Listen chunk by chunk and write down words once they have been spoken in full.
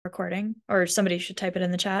recording, or somebody should type it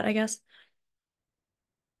in the chat, I guess.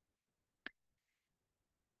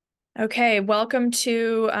 Okay, welcome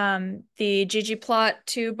to the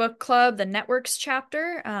ggplot2 book club, the networks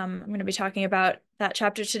chapter. I'm going to be talking about that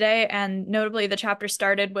chapter today, and notably the chapter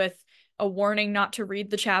started with a warning not to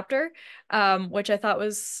read the chapter, which I thought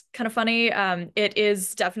was kind of funny. It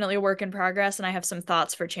is definitely a work in progress, and I have some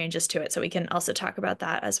thoughts for changes to it, so we can also talk about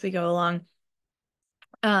that as we go along.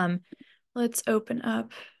 Let's open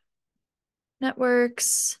up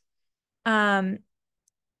networks. Cool.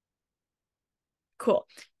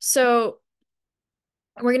 So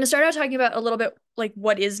we're going to start out talking about a little bit like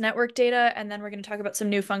what is network data, and then we're going to talk about some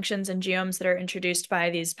new functions and geoms that are introduced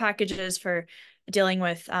by these packages for dealing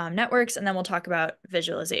with networks, and then we'll talk about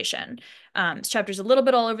visualization. This chapter's a little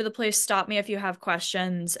bit all over the place. Stop me if you have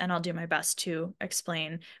questions, and I'll do my best to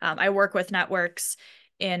explain. I work with networks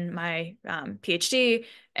in my PhD,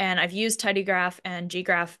 and I've used tidygraph and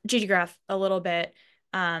gggraph a little bit,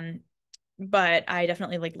 but I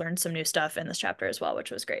definitely learned some new stuff in this chapter as well,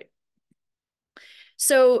 which was great.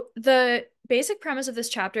 So the basic premise of this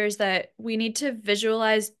chapter is that we need to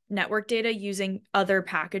visualize network data using other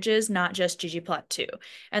packages, not just ggplot2.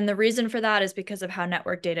 And the reason for that is because of how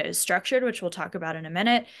network data is structured, which we'll talk about in a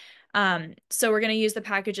minute. So we're going to use the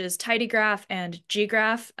packages tidygraph and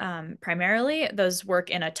ggraph primarily. Those work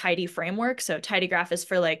in a tidy framework. So tidygraph is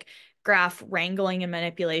for graph wrangling and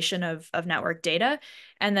manipulation of network data.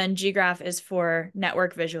 And then ggraph is for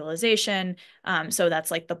network visualization. So that's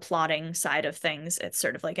the plotting side of things. It's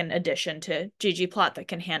sort of like an addition to ggplot that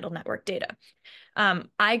can handle network data.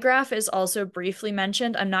 igraph is also briefly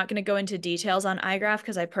mentioned. I'm not going to go into details on igraph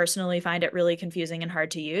because I personally find it really confusing and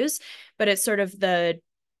hard to use, but it's sort of the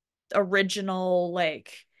original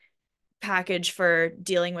package for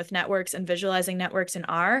dealing with networks and visualizing networks in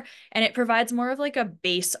R. And it provides more of a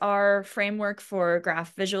base R framework for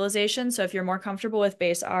graph visualization. So if you're more comfortable with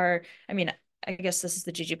base R, I guess this is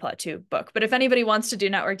the ggplot2 book, but if anybody wants to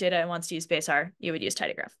do network data and wants to use base R, you would use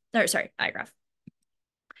igraph.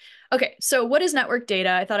 Okay, so what is network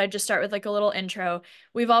data? I thought I'd just start with a little intro.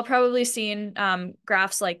 We've all probably seen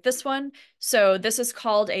graphs like this one. So this is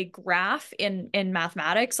called a graph in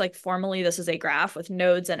mathematics. Formally, this is a graph with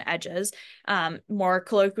nodes and edges. More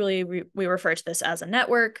colloquially, we refer to this as a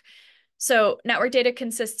network. So network data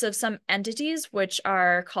consists of some entities, which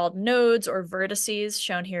are called nodes or vertices,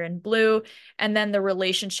 shown here in blue, and then the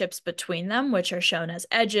relationships between them, which are shown as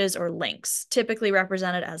edges or links, typically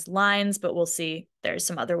represented as lines, but we'll see there's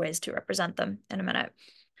some other ways to represent them in a minute.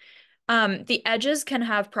 The edges can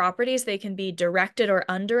have properties. They can be directed or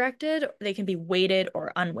undirected. They can be weighted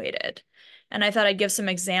or unweighted. And I thought I'd give some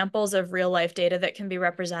examples of real life data that can be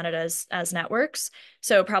represented as networks.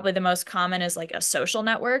 So probably the most common is a social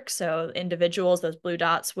network. So individuals, those blue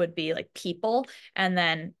dots would be people, and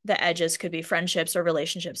then the edges could be friendships or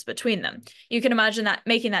relationships between them. You can imagine that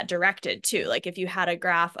making that directed too. If you had a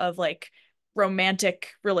graph of romantic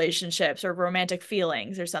relationships or romantic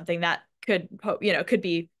feelings or something, that could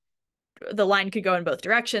be, the line could go in both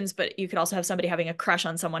directions, but you could also have somebody having a crush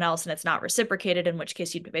on someone else and it's not reciprocated, in which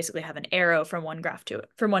case you'd basically have an arrow from one dot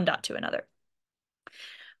to another.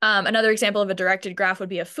 Another example of a directed graph would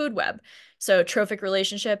be a food web. So trophic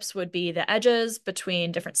relationships would be the edges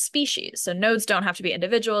between different species. So nodes don't have to be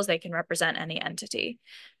individuals. They can represent any entity.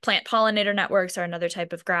 Plant pollinator networks are another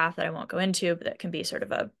type of graph that I won't go into, but that can be sort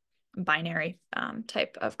of a binary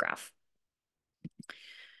type of graph.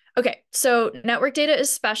 Okay, so network data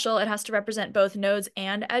is special. It has to represent both nodes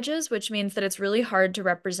and edges, which means that it's really hard to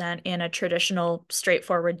represent in a traditional,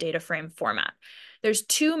 straightforward data frame format. There's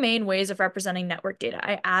two main ways of representing network data.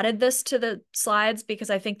 I added this to the slides because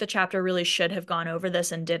I think the chapter really should have gone over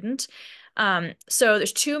this and didn't. So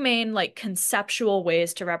there's two main conceptual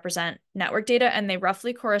ways to represent network data, and they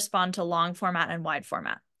roughly correspond to long format and wide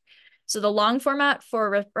format. So the long format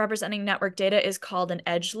for representing network data is called an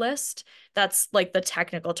edge list. That's the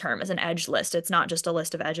technical term is an edge list. It's not just a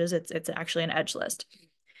list of edges. It's actually an edge list.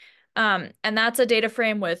 And that's a data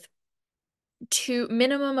frame with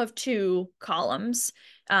minimum of two columns,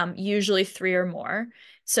 usually three or more.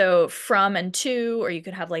 So from and to, or you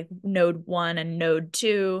could have node 1 and node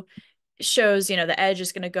 2, shows, the edge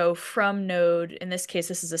is going to go from node. In this case,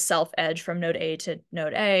 this is a self edge from node A to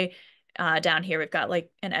node A. Down here, we've got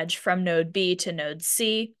an edge from node B to node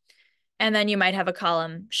C. And then you might have a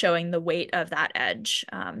column showing the weight of that edge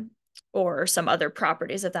or some other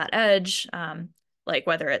properties of that edge,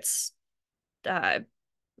 whether it's, I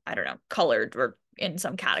don't know, colored or in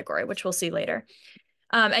some category, which we'll see later.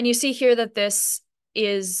 And you see here that this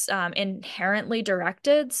is inherently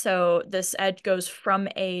directed. So this edge goes from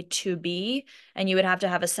A to B, and you would have to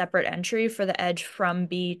have a separate entry for the edge from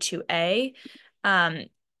B to A.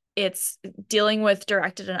 It's dealing with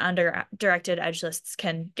directed and undirected edge lists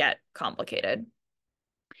can get complicated.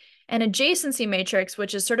 An adjacency matrix,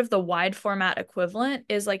 which is sort of the wide format equivalent,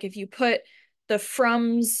 is like if you put the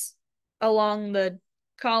froms along the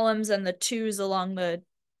columns and the twos along the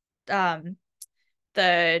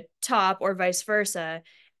top or vice versa,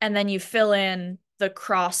 and then you fill in the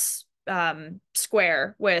cross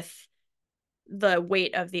square with the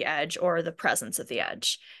weight of the edge or the presence of the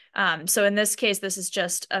edge. So in this case, this is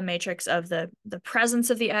just a matrix of the presence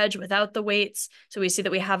of the edge without the weights. So we see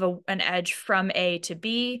that we have an edge from A to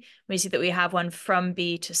B. We see that we have one from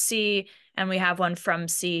B to C, and we have one from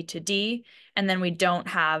C to D. And then we don't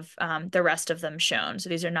have the rest of them shown. So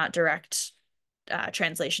these are not direct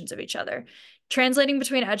translations of each other. Translating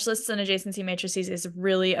between edge lists and adjacency matrices is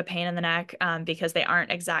really a pain in the neck because they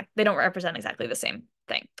don't represent exactly the same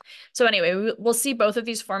thing. So anyway, we'll see both of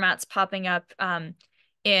these formats popping up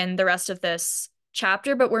in the rest of this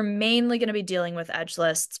chapter, but we're mainly going to be dealing with edge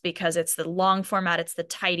lists because it's the long format, it's the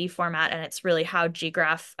tidy format, and it's really how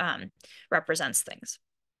ggraph represents things.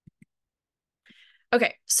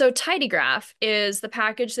 Okay, so tidygraph is the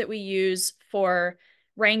package that we use for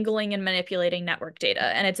wrangling and manipulating network data.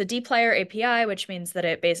 And it's a dplyr API, which means that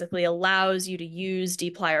it basically allows you to use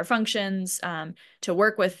dplyr functions to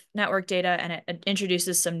work with network data, and it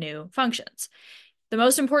introduces some new functions. The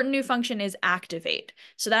most important new function is activate.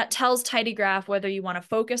 So that tells tidygraph whether you want to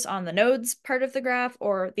focus on the nodes part of the graph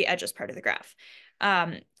or the edges part of the graph.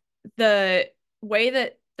 The way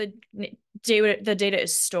that the data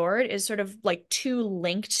is stored is sort of like two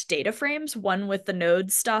linked data frames, one with the node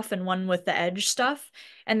stuff and one with the edge stuff.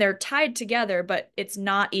 And they're tied together, but it's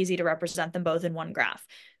not easy to represent them both in one graph.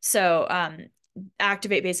 So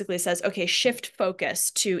activate basically says, okay, shift focus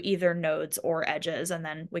to either nodes or edges, and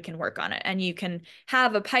then we can work on it. And you can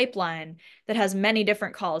have a pipeline that has many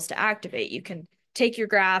different calls to activate. You can take your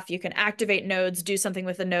graph, you can activate nodes, do something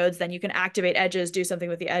with the nodes, then you can activate edges, do something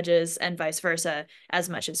with the edges, and vice versa as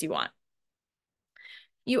much as you want.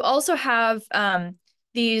 You also have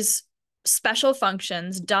these special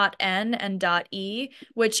functions .n and .e,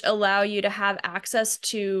 which allow you to have access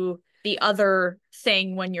to the other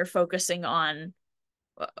thing when you're focusing on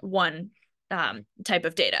one type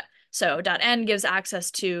of data. So .n gives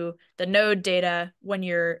access to the node data when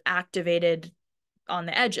you're activated on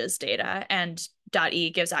the edges data, and .e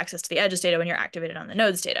gives access to the edges data when you're activated on the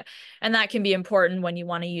nodes data. And that can be important when you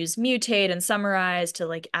want to use mutate and summarize to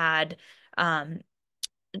like add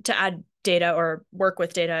data or work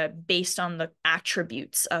with data based on the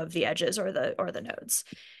attributes of the edges or the nodes.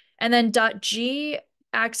 And then .g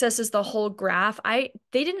accesses the whole graph. They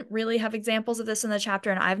didn't really have examples of this in the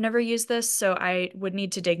chapter, and I've never used this, so I would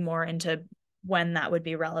need to dig more into when that would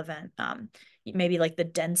be relevant. Maybe like the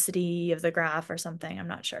density of the graph or something, I'm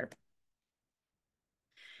not sure.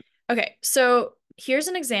 Okay, so here's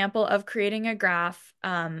an example of creating a graph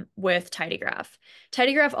with tidygraph.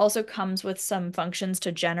 Tidygraph also comes with some functions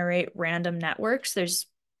to generate random networks. There's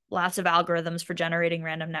lots of algorithms for generating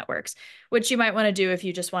random networks, which you might want to do if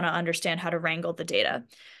you just want to understand how to wrangle the data.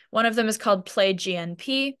 One of them is called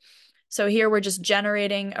playGNP. So here we're just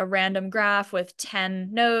generating a random graph with 10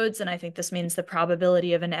 nodes, and I think this means the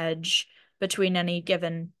probability of an edge between any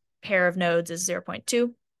given pair of nodes is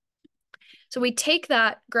 0.2. So we take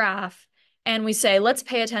that graph and we say, let's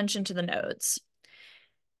pay attention to the nodes.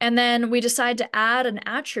 And then we decide to add an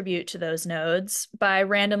attribute to those nodes by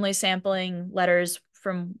randomly sampling letters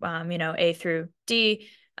from A through D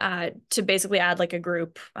to basically add like a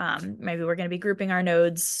group. Maybe we're going to be grouping our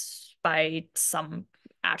nodes by some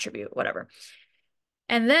attribute, whatever.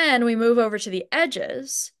 And then we move over to the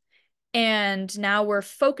edges, and now we're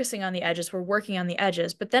focusing on the edges, we're working on the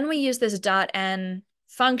edges, but then we use this .n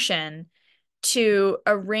function to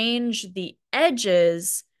arrange the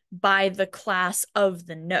edges by the class of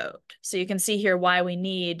the node. So you can see here why we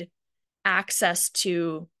need access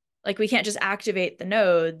to, like, we can't just activate the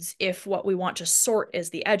nodes if what we want to sort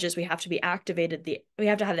is the edges. We have to be activated, we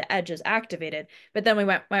have to have the edges activated, but then we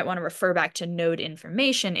might want to refer back to node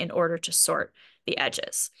information in order to sort the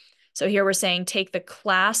edges. So here we're saying take the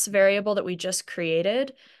class variable that we just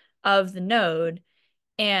created of the node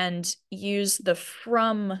and use the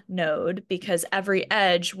from node, because every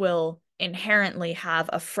edge will inherently have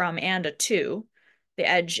a from and a to. The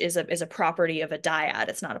edge is a property of a dyad.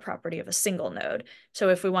 It's not a property of a single node. So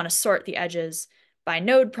if we want to sort the edges by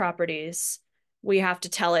node properties, we have to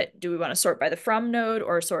tell it, do we want to sort by the from node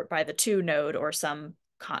or sort by the to node or some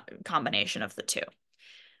combination of the two?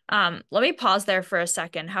 Let me pause there for a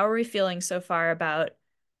second. How are we feeling so far about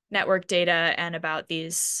network data and about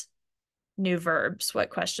these new verbs? What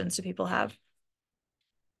questions do people have?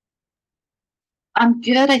 I'm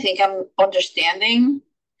good. I think I'm understanding,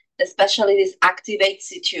 especially this activate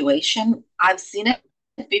situation. I've seen it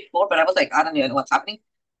before, but I was like, I don't even know what's happening.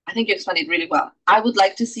 I think you explained it really well. I would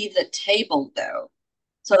like to see the table though,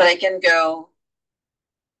 so that I can go.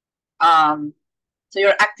 Um, so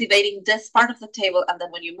you're activating this part of the table, and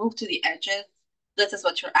then when you move to the edges, this is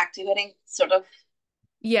what you're activating, sort of.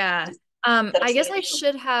 Yeah. Instead of I guess seeing I the table.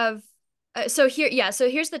 should have so here, yeah, so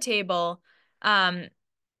here's the table. Um,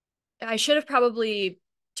 I should have probably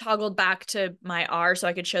toggled back to my R so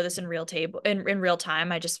I could show this in in real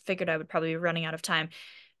time. I just figured I would probably be running out of time.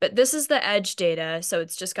 But this is the edge data, so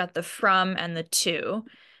it's just got the from and the to.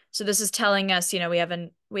 So this is telling us,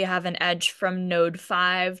 we have an edge from node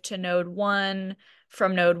 5 to node 1,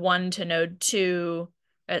 from node 1 to node 2,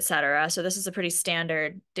 etc. So this is a pretty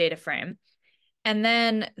standard data frame. And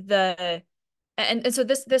then and so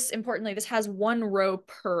this importantly, this has one row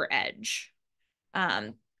per edge.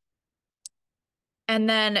 Um, and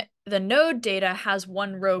then the node data has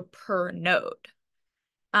one row per node.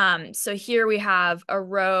 So here we have a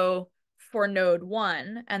row for node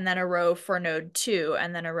 1, and then a row for node 2,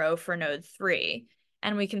 and then a row for node 3.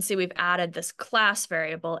 And we can see we've added this class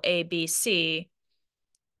variable ABC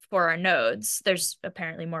for our nodes. There's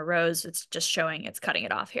apparently more rows. It's just showing it's cutting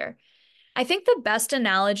it off here. I think the best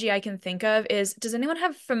analogy I can think of is, does anyone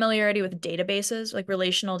have familiarity with databases, like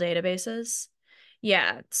relational databases?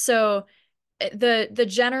 Yeah. So the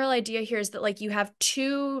general idea here is that like you have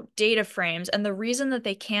two data frames, and the reason that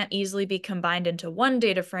they can't easily be combined into one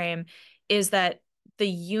data frame is that the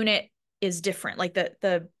unit is different. Like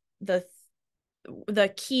the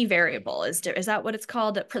the key variable is that what it's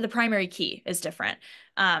called? The primary key is different.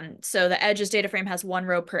 So the edge's data frame has one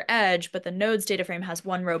row per edge, but the node's data frame has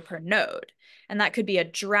one row per node. And that could be a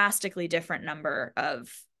drastically different number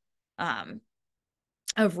um,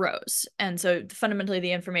 of rows. And so fundamentally,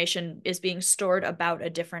 the information is being stored about a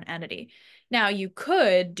different entity. Now, you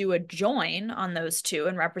could do a join on those two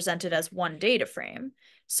and represent it as one data frame.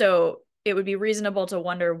 So it would be reasonable to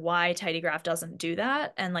wonder why tidygraph doesn't do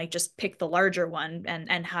that and like just pick the larger one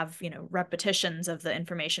and have, repetitions of the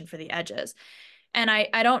information for the edges. And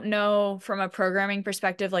I don't know from a programming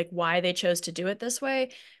perspective like why they chose to do it this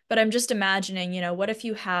way, but I'm just imagining, what if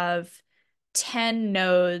you have 10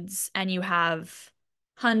 nodes and you have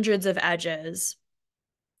hundreds of edges.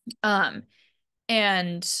 Um,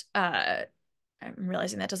 and I'm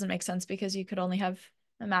realizing that doesn't make sense because you could only have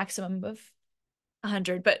a maximum of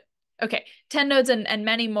 100, but okay, 10 nodes and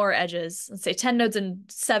many more edges. Let's say 10 nodes and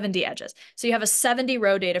 70 edges. So you have a 70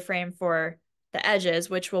 row data frame for the edges,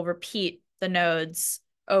 which will repeat the nodes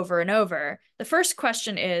over and over. The first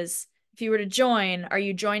question is, if you were to join, are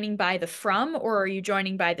you joining by the from or are you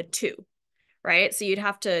joining by the to? Right? So you'd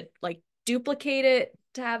have to like duplicate it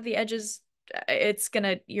to have the edges.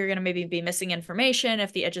 You're gonna maybe be missing information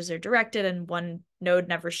if the edges are directed and one node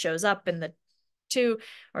never shows up in the to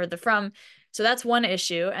or the from. So that's one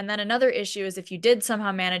issue. And then another issue is if you did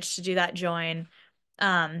somehow manage to do that join,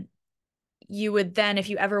 you would then, if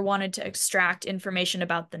you ever wanted to extract information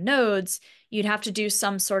about the nodes, you'd have to do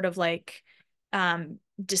some sort of like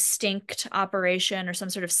distinct operation or some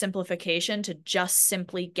sort of simplification to just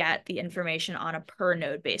simply get the information on a per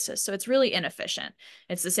node basis. So it's really inefficient.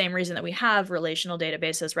 It's the same reason that we have relational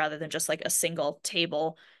databases rather than just like a single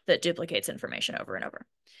table that duplicates information over and over.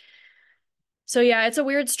 So yeah, it's a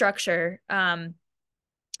weird structure.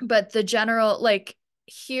 But the general, like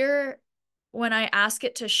here, when I ask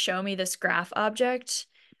it to show me this graph object,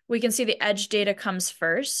 we can see the edge data comes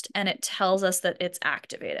first and it tells us that it's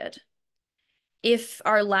activated. If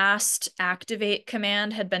our last activate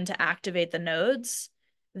command had been to activate the nodes,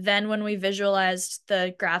 then when we visualized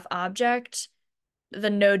the graph object, the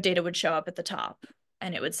node data would show up at the top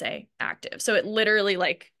and it would say active. So it literally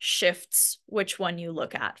like shifts which one you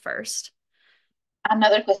look at first.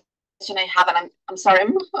 Another question I have, and I'm sorry,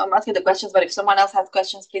 I'm asking the questions, but if someone else has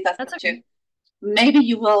questions, please ask That's them too. okay. Maybe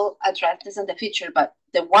you will address this in the future, but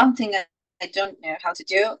the one thing I don't know how to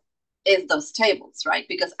do is those tables, right?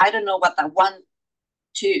 Because I don't know what that one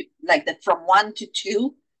to, like the from one to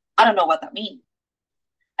two, I don't know what that means.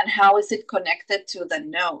 And how is it connected to the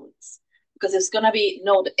nodes? Because it's going to be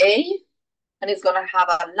node A, and it's going to have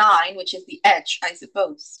a line, which is the edge, I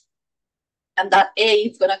suppose. And that A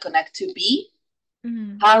is going to connect to B.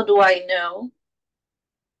 Mm-hmm. How do I know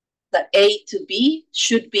that A to B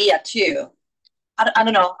should be a two? I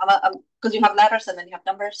don't know. Because you have letters and then you have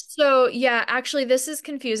numbers. So yeah, actually this is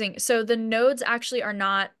confusing. So the nodes actually are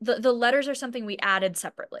not, the letters are something we added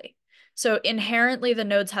separately. So inherently the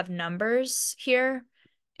nodes have numbers here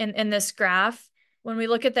in this graph. When we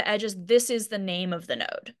look at the edges, this is the name of the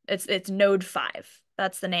node. It's node 5.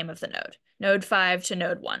 That's the name of the node. Node 5 to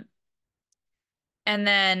node 1. And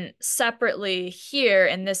then separately here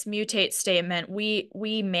in this mutate statement, we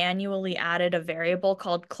manually added a variable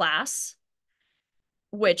called class,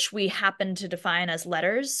 which we happened to define as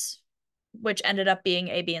letters, which ended up being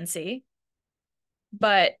A, B, and C.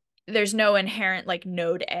 But there's no inherent like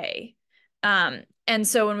node A. And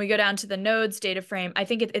so when we go down to the nodes data frame, I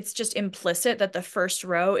think it's just implicit that the first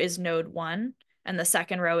row is node 1 and the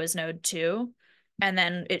second row is node 2. And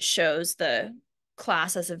then it shows the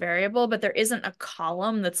class as a variable, but there isn't a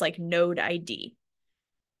column that's like node ID.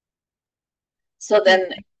 So then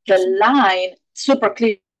the line, super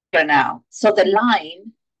clear now. So the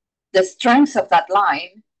line, the strength of that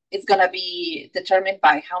line is going to be determined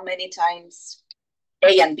by how many times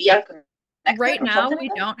A and B are connected. Right now, we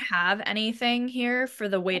don't have anything here for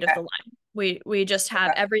the weight of the line. We just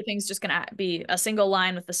have everything's just going to be a single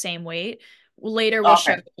line with the same weight. Later we'll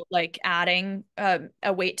show like adding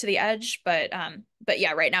a weight to the edge, but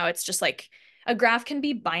yeah, right now it's just like a graph can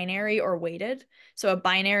be binary or weighted. So a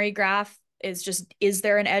binary graph is just, is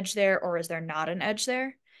there an edge there or is there not an edge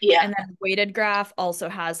there? Yeah. And then a weighted graph also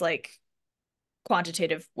has like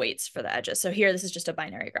quantitative weights for the edges. So here, this is just a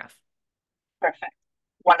binary graph. Perfect.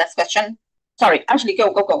 One last question. Sorry, Ashley,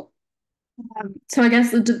 go. So I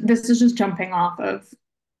guess this is just jumping off of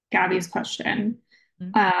Gabby's question.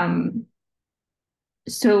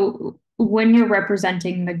 So when you're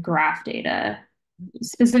representing the graph data,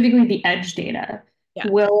 specifically the edge data,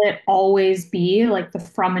 will it always be like the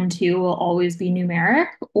from and to will always be numeric?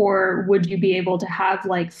 Or would you be able to have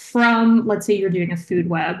like from, let's say you're doing a food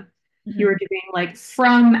web, you were doing like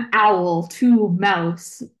from owl to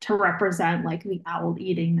mouse to represent like the owl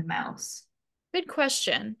eating the mouse? Good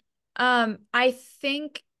question. I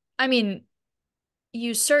think, I mean,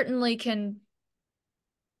 you certainly can.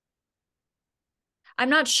 I'm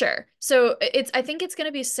not sure. So I think it's going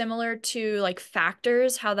to be similar to like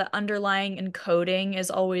factors, how the underlying encoding is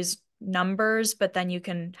always numbers, but then you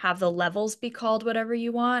can have the levels be called whatever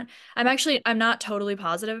you want. I'm not totally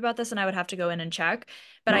positive about this and I would have to go in and check,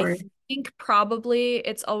 but I think probably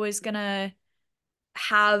it's always going to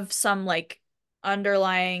have some like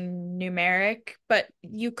underlying numeric, but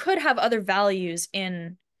you could have other values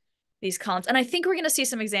in these columns. And I think we're going to see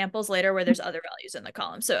some examples later where there's other values in the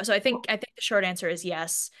column. So I think the short answer is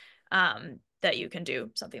yes, that you can do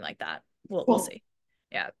something like that. We'll see.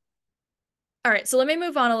 Yeah. All right. So let me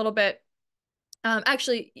move on a little bit.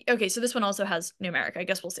 Actually, okay. So this one also has numeric. I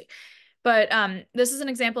guess we'll see. But this is an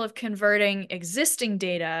example of converting existing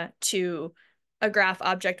data to a graph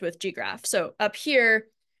object with ggraph. So up here,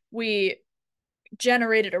 we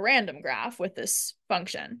generated a random graph with this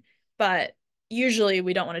function, but usually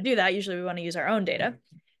we don't want to do that. Usually we want to use our own data.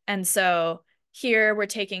 And so here we're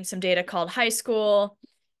taking some data called high school.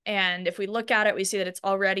 And if we look at it, we see that it's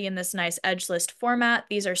already in this nice edge list format.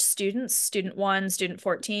 These are students, student 1, student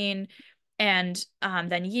 14. And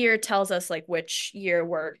then year tells us like which year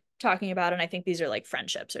we're talking about. And I think these are like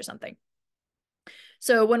friendships or something.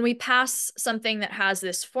 So when we pass something that has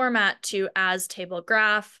this format to as table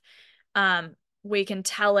graph, we can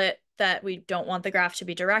tell it that we don't want the graph to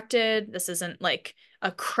be directed. This isn't like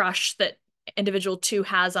a crush that individual 2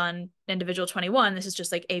 has on individual 21. This is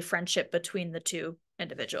just like a friendship between the two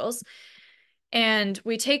individuals. And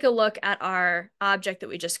we take a look at our object that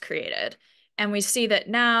we just created. And we see that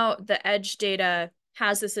now the edge data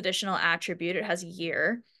has this additional attribute. It has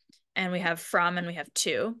year, and we have from, and we have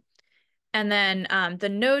to. And then the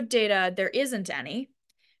node data, there isn't any,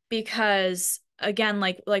 because again,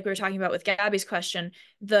 like we were talking about with Gabby's question,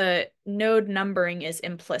 the node numbering is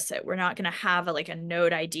implicit. We're not going to have like a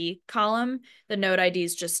node ID column. The node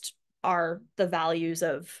IDs just are the values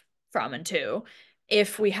of from and to.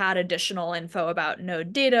 If we had additional info about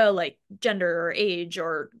node data, like gender or age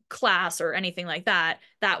or class or anything like that,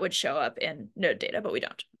 that would show up in node data, but we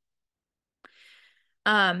don't.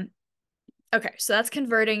 Okay, so that's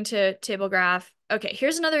converting to table graph. Okay,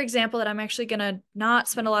 here's another example that I'm actually going to not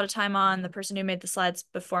spend a lot of time on. The person who made the slides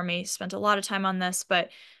before me spent a lot of time on this, but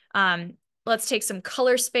let's take some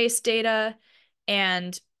color space data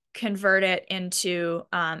and convert it into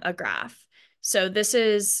a graph. So this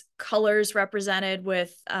is colors represented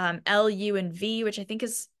with L, U, and V, which I think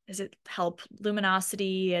is it help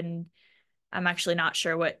luminosity, and I'm actually not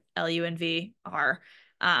sure what L, U, and V are.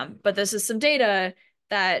 But this is some data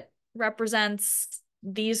that represents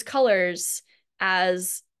these colors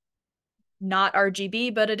as not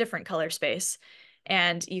RGB, but a different color space.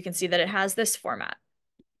 And you can see that it has this format.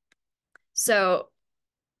 So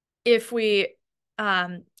if we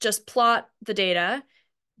just plot the data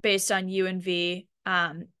based on U and V,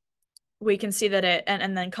 we can see that it,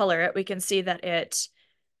 and then color it, we can see that it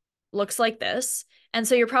looks like this. And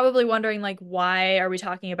so you're probably wondering, like, why are we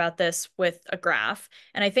talking about this with a graph?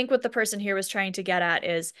 And I think what the person here was trying to get at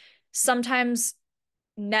is sometimes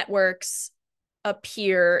networks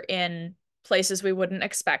appear in places we wouldn't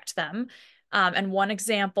expect them. And one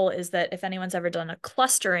example is that if anyone's ever done a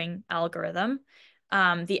clustering algorithm,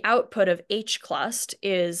 the output of hclust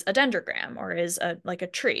is a dendrogram, or is like a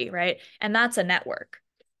tree, right? And that's a network.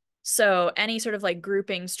 So any sort of like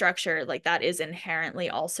grouping structure like that is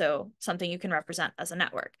inherently also something you can represent as a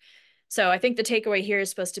network. So I think the takeaway here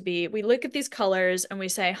is supposed to be, we look at these colors and we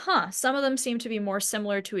say, huh, some of them seem to be more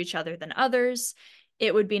similar to each other than others.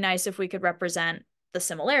 It would be nice if we could represent the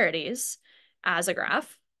similarities as a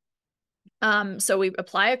graph. So we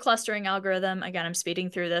apply a clustering algorithm. Again, I'm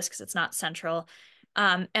speeding through this because it's not central.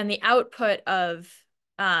 And the output of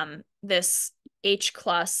this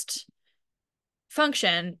hclust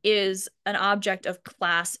function is an object of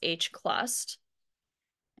class hclust.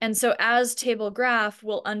 And so as table graph,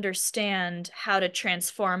 we'll understand how to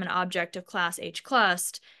transform an object of class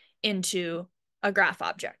hclust into a graph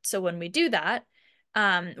object. So when we do that,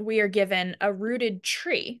 we are given a rooted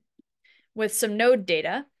tree with some node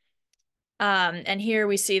data. And here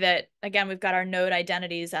we see that, again, we've got our node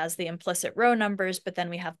identities as the implicit row numbers, but then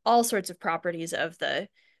we have all sorts of properties of the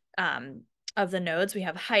nodes. We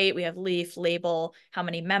have height, we have leaf, label, how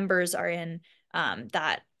many members are in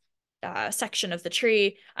that section of the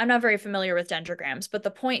tree. I'm not very familiar with dendrograms, but the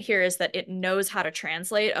point here is that it knows how to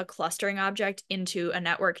translate a clustering object into a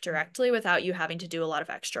network directly without you having to do a lot of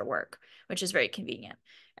extra work, which is very convenient.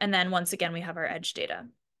 And then once again, we have our edge data.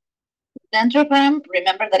 Dendrogram,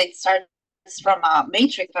 remember that it starts from a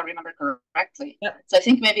matrix, if I remember correctly. Yep. So I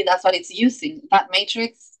think maybe that's what it's using. That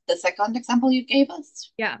matrix, the second example you gave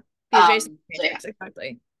us. Yeah, the adjacent matrix, so yeah.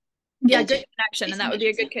 Exactly. Yeah, good connection. And that would be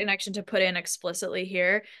a good connection to put in explicitly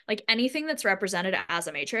here. Like anything that's represented as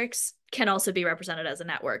a matrix can also be represented as a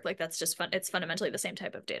network. Like that's just fun. It's fundamentally the same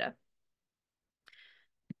type of data.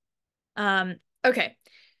 Okay,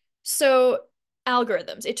 so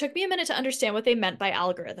algorithms. It took me a minute to understand what they meant by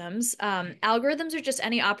algorithms. Algorithms are just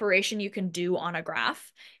any operation you can do on a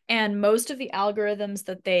graph. And most of the algorithms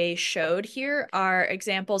that they showed here are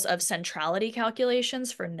examples of centrality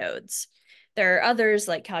calculations for nodes. There are others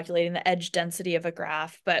like calculating the edge density of a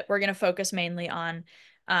graph, but we're going to focus mainly on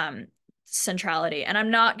centrality. And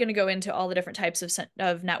I'm not going to go into all the different types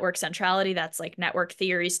of network centrality. That's like network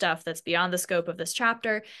theory stuff that's beyond the scope of this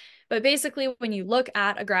chapter. But basically, when you look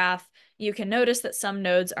at a graph, you can notice that some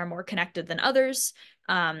nodes are more connected than others.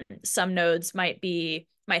 Some nodes might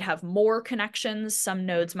have more connections. Some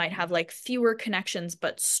nodes might have like fewer connections,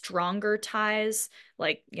 but stronger ties,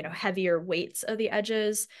 like, you know, heavier weights of the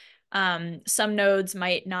edges. Some nodes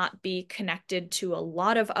might not be connected to a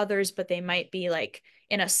lot of others, but they might be like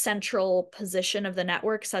in a central position of the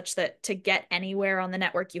network such that to get anywhere on the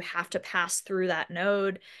network, you have to pass through that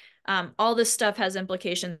node. All this stuff has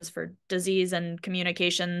implications for disease and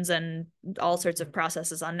communications and all sorts of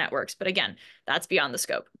processes on networks. But again, that's beyond the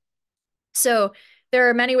scope. So there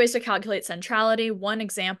are many ways to calculate centrality. One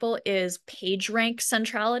example is PageRank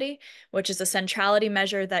centrality, which is a centrality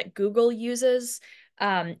measure that Google uses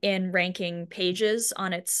in ranking pages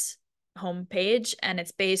on its homepage, and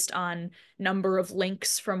it's based on number of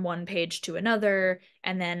links from one page to another,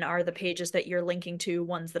 and then are the pages that you're linking to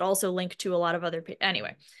ones that also link to a lot of other pages.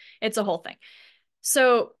 Anyway, it's a whole thing.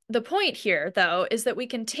 So the point here, though, is that we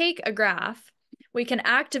can take a graph, we can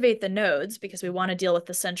activate the nodes because we want to deal with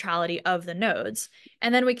the centrality of the nodes,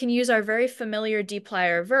 and then we can use our very familiar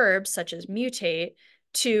dplyr verbs such as mutate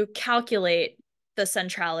to calculate the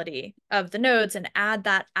centrality of the nodes and add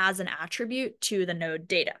that as an attribute to the node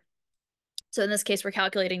data. So in this case, we're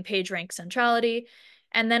calculating PageRank centrality,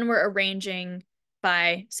 and then we're arranging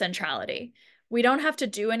by centrality. We don't have to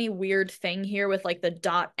do any weird thing here with like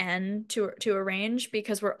the .n to arrange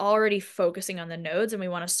because we're already focusing on the nodes and we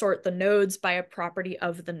want to sort the nodes by a property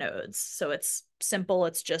of the nodes. So it's simple,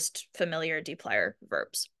 it's just familiar dplyr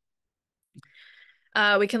verbs.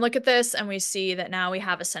 We can look at this and we see that now we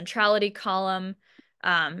have a centrality column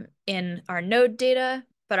in our node data,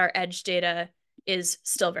 but our edge data is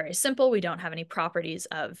still very simple. We don't have any properties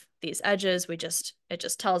of these edges. It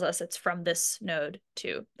just tells us it's from this node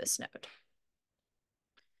to this node.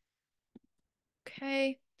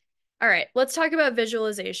 Okay. All right, let's talk about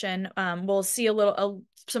visualization. We'll see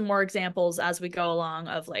some more examples as we go along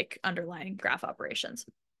of like underlying graph operations.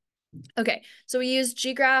 Okay, so we use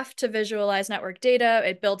ggraph to visualize network data.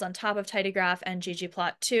 It builds on top of tidygraph and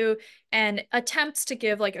ggplot2 and attempts to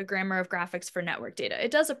give like a grammar of graphics for network data.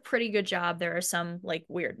 It does a pretty good job. There are some like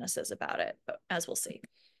weirdnesses about it, as we'll see.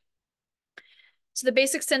 So the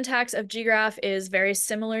basic syntax of ggraph is very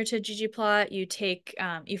similar to ggplot.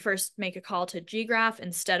 You first make a call to ggraph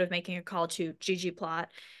instead of making a call to ggplot,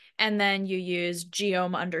 and then you use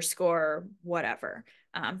geom underscore whatever.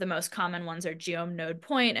 The most common ones are geom node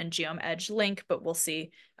point and geom edge link, but we'll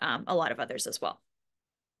see a lot of others as well.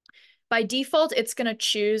 By default, it's going to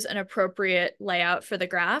choose an appropriate layout for the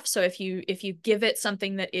graph. So if you give it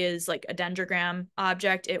something that is like a dendrogram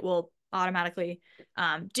object, it will automatically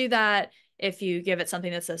do that. If you give it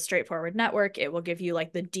something that's a straightforward network, it will give you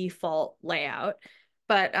like the default layout.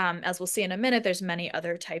 But as we'll see in a minute, there's many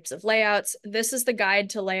other types of layouts. This is the guide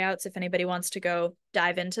to layouts if anybody wants to go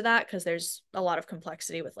dive into that, because there's a lot of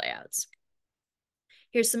complexity with layouts.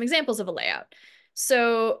 Here's some examples of a layout.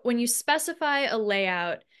 So when you specify a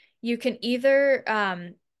layout, you can either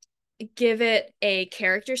give it a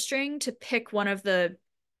character string to pick one of the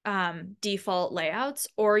default layouts,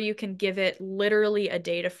 or you can give it literally a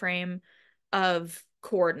data frame of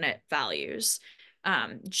coordinate values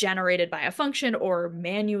generated by a function or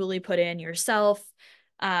manually put in yourself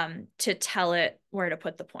to tell it where to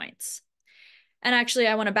put the points. And actually,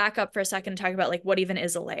 I want to back up for a second and talk about like what even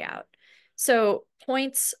is a layout. So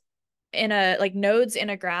points in a like nodes in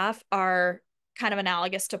a graph are kind of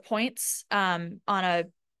analogous to points on a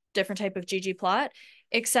different type of ggplot,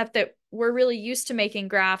 except that we're really used to making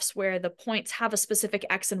graphs where the points have a specific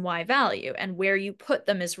x and y value, and where you put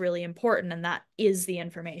them is really important, and that is the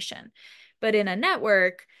information. But in a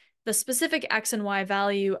network, the specific x and y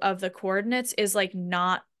value of the coordinates is like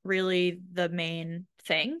not really the main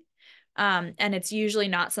thing. And it's usually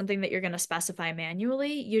not something that you're going to specify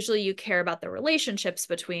manually. Usually you care about the relationships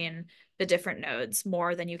between the different nodes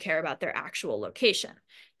more than you care about their actual location.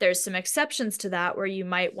 There's some exceptions to that where you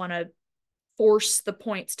might want to force the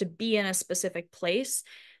points to be in a specific place,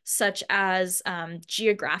 such as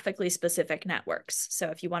geographically specific networks. So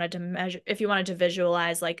if you wanted to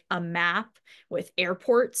visualize like a map with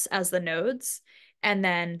airports as the nodes, and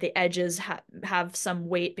then the edges have some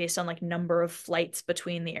weight based on like number of flights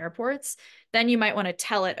between the airports, then you might want to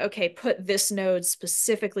tell it, okay, put this node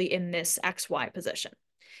specifically in this XY position.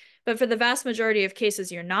 But for the vast majority of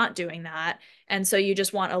cases, you're not doing that. And so you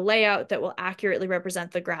just want a layout that will accurately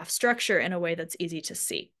represent the graph structure in a way that's easy to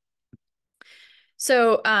see.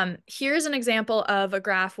 So here's an example of a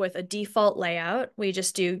graph with a default layout. We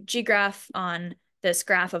just do ggraph on this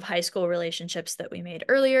graph of high school relationships that we made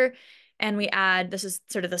earlier. And we add, this is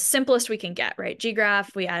sort of the simplest we can get, right?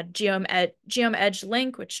 Ggraph, we add geom edge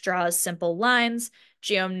link, which draws simple lines.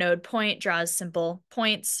 Geom node point draws simple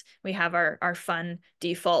points. We have our fun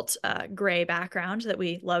default gray background that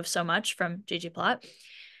we love so much from ggplot.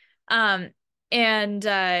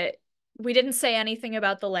 We didn't say anything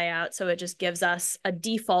about the layout, so it just gives us a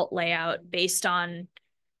default layout based on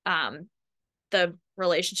the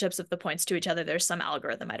relationships of the points to each other. There's some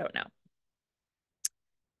algorithm, I don't know.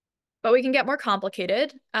 But we can get more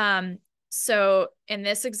complicated. So in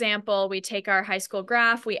this example, we take our high school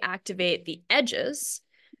graph, we activate the edges,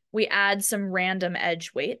 we add some random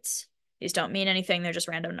edge weights. These don't mean anything, they're just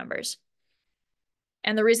random numbers.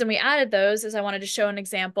 And the reason we added those is I wanted to show an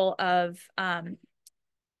example of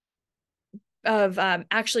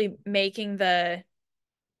actually making the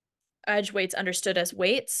edge weights understood as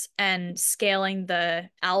weights and scaling the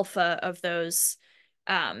alpha of those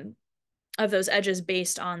edges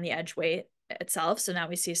based on the edge weight itself. So now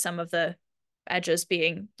we see some of the edges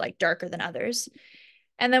being like darker than others.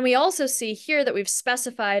 And then we also see here that we've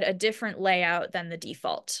specified a different layout than the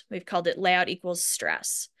default. We've called it layout equals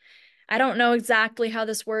stress. I don't know exactly how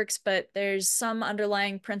this works, but there's some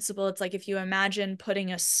underlying principle. It's like if you imagine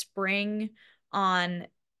putting a spring on,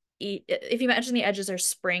 if you imagine the edges are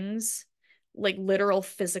springs, like literal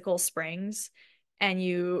physical springs, and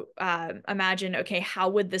you imagine, okay, how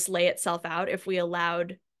would this lay itself out if we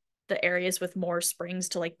allowed the areas with more springs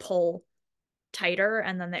to like pull tighter,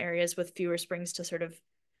 and then the areas with fewer springs to sort of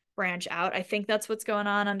branch out? I think that's what's going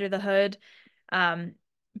on under the hood.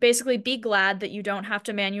 Basically, be glad that you don't have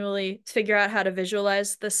to manually figure out how to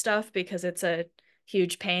visualize this stuff, because it's a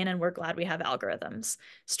huge pain, and we're glad we have algorithms.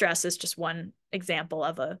 Stress is just one example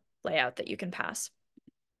of a layout that you can pass.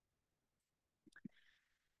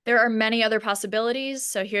 There are many other possibilities.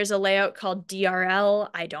 So here's a layout called DRL.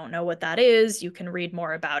 I don't know what that is. You can read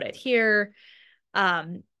more about it here.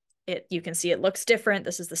 You can see it looks different.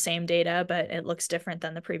 This is the same data, but it looks different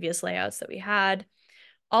than the previous layouts that we had.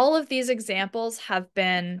 All of these examples have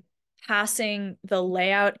been passing the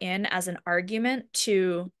layout in as an argument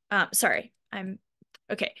to,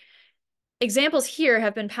 Examples here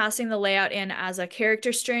have been passing the layout in as a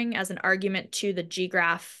character string, as an argument to the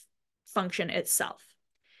ggraph function itself.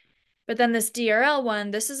 But then this DRL one,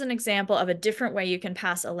 this is an example of a different way you can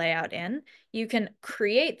pass a layout in. You can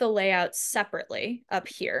create the layout separately up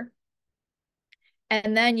here.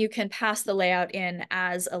 And then you can pass the layout in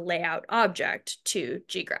as a layout object to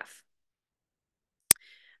ggraph.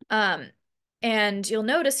 And you'll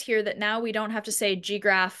notice here that now we don't have to say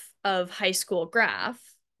ggraph of high school graph,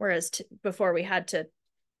 whereas before we had to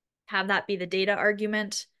have that be the data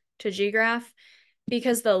argument to ggraph,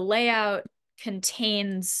 because the layout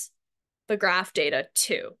contains the graph data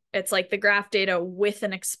too. It's like the graph data with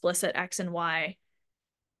an explicit X and Y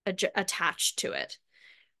attached to it.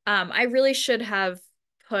 I really should have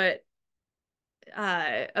put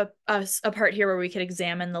a part here where we could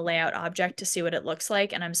examine the layout object to see what it looks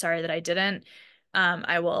like, and I'm sorry that I didn't.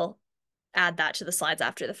 I will add that to the slides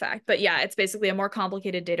after the fact. But yeah, it's basically a more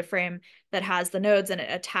complicated data frame that has the nodes, and it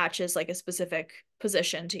attaches like a specific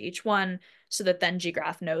position to each one so that then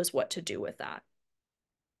ggraph knows what to do with that.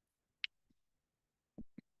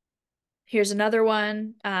 Here's another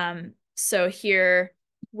one. So here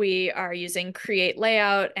we are using create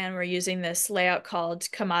layout, and we're using this layout called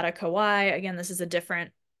Kamada Kawai. Again, this is a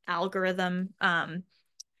different algorithm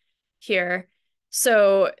here.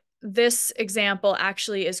 So this example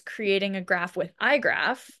actually is creating a graph with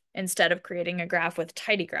iGraph instead of creating a graph with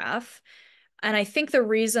tidygraph. And I think the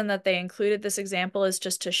reason that they included this example is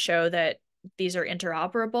just to show that these are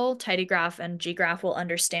interoperable. tidygraph and ggraph will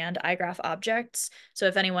understand iGraph objects. So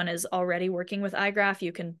if anyone is already working with iGraph,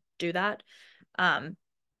 you can do that.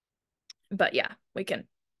 But yeah, we can.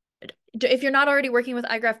 If you're not already working with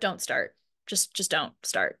iGraph, don't start. Just don't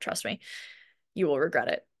start. Trust me, you will regret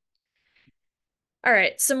it. All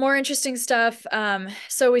right, some more interesting stuff.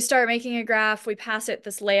 So we start making a graph, we pass it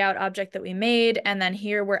this layout object that we made, and then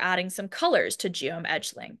here we're adding some colors to geom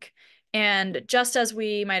edge link. And just as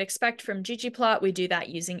we might expect from ggplot, we do that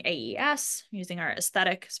using AES, using our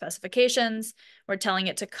aesthetic specifications. We're telling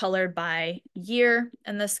it to color by year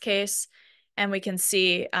in this case, and we can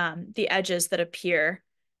see the edges that appear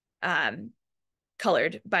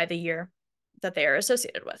colored by the year that they are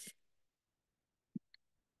associated with.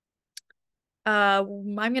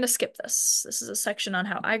 I'm going to skip this. This is a section on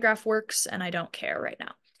how iGraph works, and I don't care right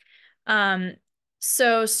now.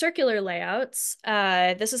 So circular layouts,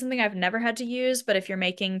 this is something I've never had to use, but if you're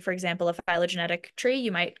making, for example, a phylogenetic tree,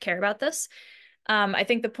 you might care about this. I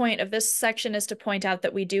think the point of this section is to point out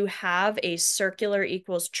that we do have a circular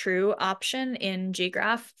equals true option in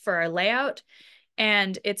ggraph for our layout,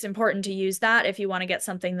 and it's important to use that if you want to get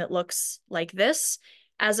something that looks like this,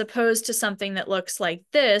 as opposed to something that looks like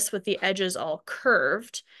this with the edges all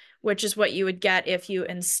curved, which is what you would get if you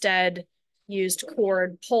instead used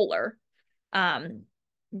chord polar,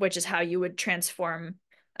 which is how you would transform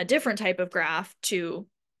a different type of graph to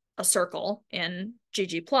a circle in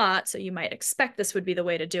ggplot. So you might expect this would be the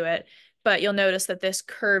way to do it, but you'll notice that this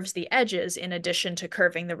curves the edges in addition to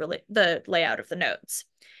curving the layout of the nodes.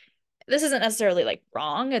 This isn't necessarily like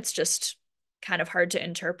wrong, it's just kind of hard to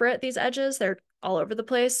interpret these edges. They're all over the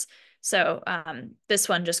place. So this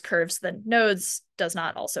one just curves the nodes, does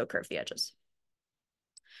not also curve the edges.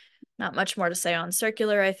 Not much more to say on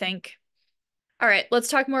circular, I think. All right, let's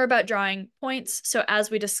talk more about drawing points. So as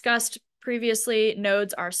we discussed previously,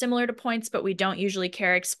 nodes are similar to points, but we don't usually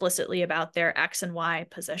care explicitly about their X and Y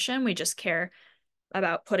position. We just care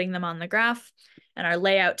about putting them on the graph, and our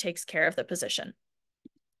layout takes care of the position.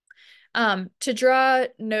 To draw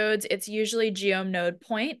nodes, it's usually geom node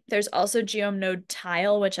point. There's also geom node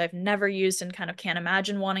tile, which I've never used and kind of can't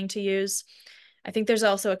imagine wanting to use. I think there's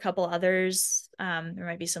also a couple others. There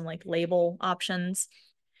might be some like label options.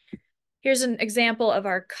 Here's an example of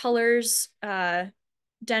our colors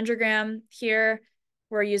dendrogram here.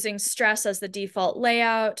 We're using stress as the default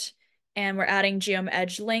layout, and we're adding geom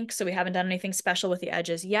edge link, so we haven't done anything special with the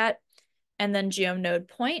edges yet. And then geom node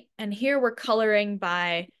point. And here we're coloring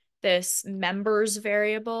by this members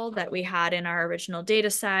variable that we had in our original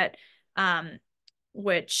data set,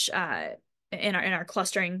 which in our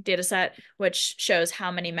clustering data set, which shows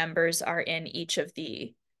how many members are in each of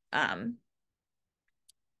the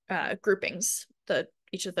groupings,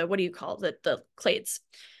 each of the, what do you call the clades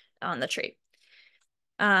on the tree.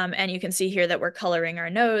 And you can see here that we're coloring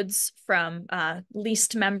our nodes from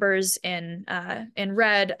least members in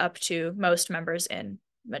red up to most members in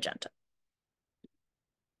magenta.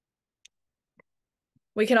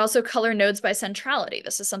 We can also color nodes by centrality.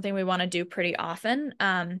 This is something we want to do pretty often.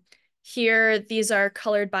 Here, these are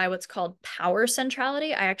colored by what's called power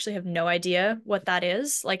centrality. I actually have no idea what that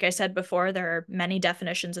is. Like I said before, there are many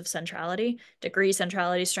definitions of centrality: degree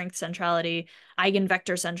centrality, strength centrality,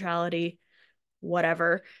 eigenvector centrality,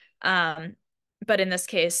 whatever. But in this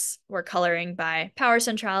case, we're coloring by power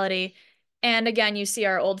centrality. And again, you see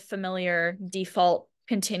our old familiar default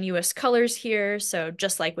continuous colors here. So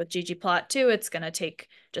just like with ggplot2, it's going to take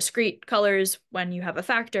discrete colors when you have a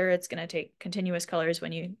factor. It's going to take continuous colors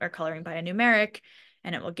when you are coloring by a numeric,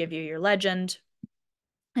 and it will give you your legend.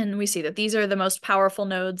 And we see that these are the most powerful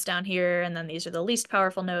nodes down here, and then these are the least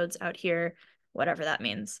powerful nodes out here, whatever that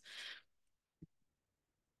means.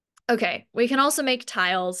 Okay, we can also make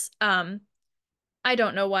tiles. I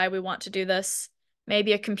don't know why we want to do this.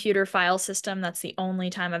 Maybe a computer file system. That's the only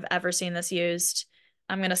time I've ever seen this used.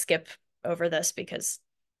 I'm going to skip over this because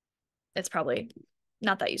it's probably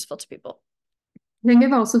not that useful to people. I think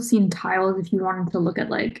I've also seen tiles if you wanted to look at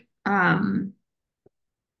like the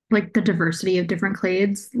diversity of different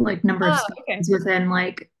clades, like number of species within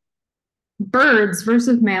like birds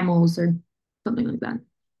versus mammals or something like that.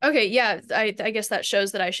 Okay, yeah, I guess that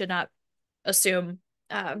shows that I should not assume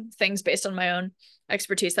things based on my own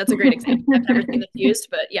expertise. That's a great example. I've never seen this used,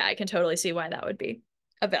 but yeah, I can totally see why that would be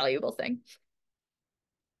a valuable thing.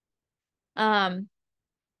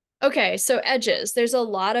 Okay, so edges. There's a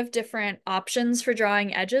lot of different options for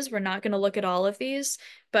drawing edges. We're not going to look at all of these,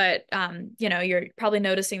 but you know, you're probably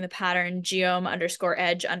noticing the pattern geom underscore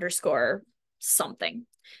edge underscore something.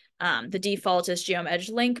 The default is geom edge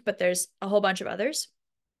link, but there's a whole bunch of others.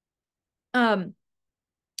 Geom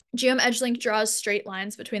edge link draws straight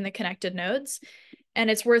lines between the connected nodes, and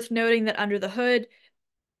it's worth noting that under the hood,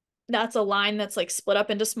 that's a line that's like split up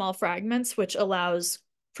into small fragments, which allows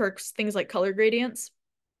for things like color gradients,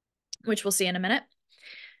 which we'll see in a minute.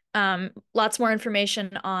 Lots more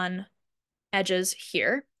information on edges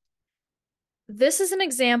here. This is an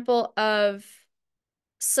example of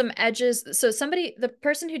some edges. So the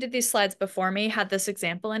person who did these slides before me had this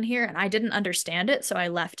example in here, and I didn't understand it, so I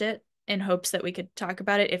left it in hopes that we could talk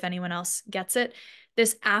about it if anyone else gets it.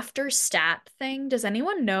 This after stat thing, does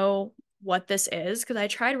anyone know what this is? Because I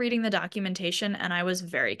tried reading the documentation and I was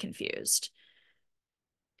very confused.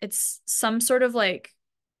 It's some sort of like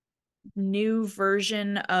new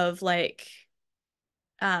version of like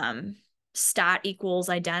stat equals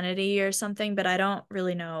identity or something, but I don't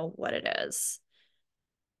really know what it is.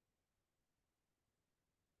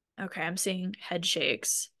 Okay, I'm seeing head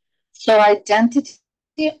shakes. So identity,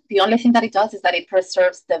 the only thing that it does is that it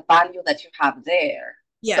preserves the value that you have there.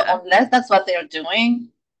 Yeah. So unless that's what they're doing,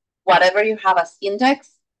 whatever you have as index,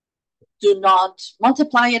 do not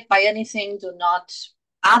multiply it by anything, do not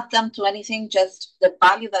add them to anything, just the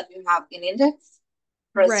value that you have in index,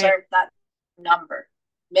 preserve that number.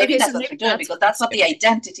 Maybe that's what you're doing, because that's what the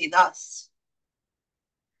identity does.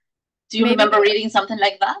 Do you remember reading something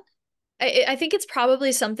like that? I think it's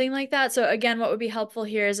probably something like that. So again, what would be helpful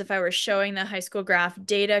here is if I were showing the high school graph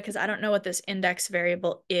data, because I don't know what this index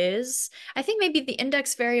variable is. I think maybe the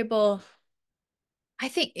index variable, I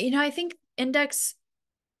think index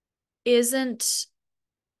isn't,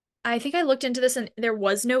 I think I looked into this and there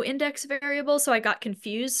was no index variable, so I got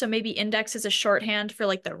confused. So maybe index is a shorthand for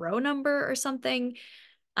like the row number or something.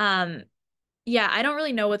 Yeah, I don't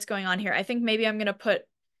really know what's going on here. I think maybe I'm going to put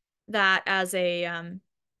that as a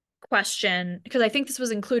question, because I think this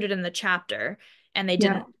was included in the chapter and they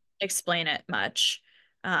didn't explain it much.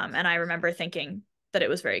 And I remember thinking that it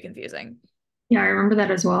was very confusing. Yeah, I remember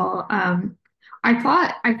that as well. I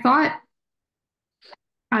thought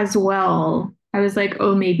as well, I was like,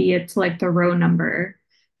 oh, maybe it's like the row number.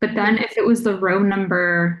 But then if it was the row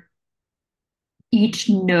number, each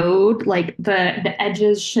node, like the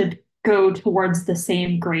edges should go towards the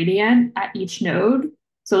same gradient at each node.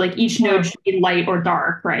 So like each node should be light or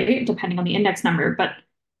dark, right? Depending on the index number, but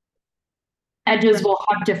edges will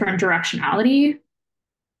have different directionality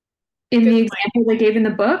in the example they gave in the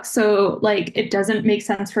book. So like it doesn't make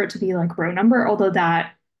sense for it to be like row number, although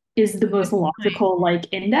that is the most logical like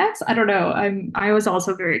index. I don't know. I was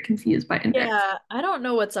also very confused by index. Yeah, I don't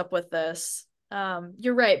know what's up with this.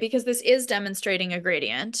 You're right, because this is demonstrating a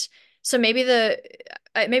gradient. So maybe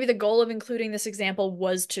the goal of including this example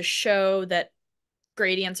was to show that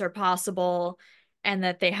gradients are possible and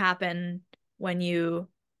that they happen when you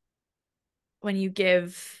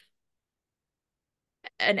give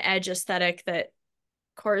an edge aesthetic that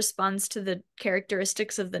corresponds to the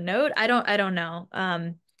characteristics of the node. I don't know.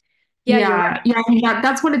 Yeah, I mean,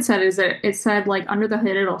 that's what it said. Is it said like under the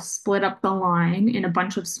hood, it'll split up the line in a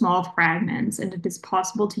bunch of small fragments, and it is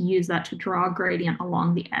possible to use that to draw a gradient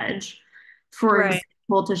along the edge. For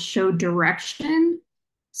example, to show direction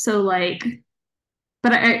So like,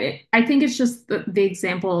 but I think it's just the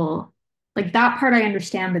example, like that part I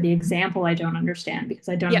understand, but the example I don't understand because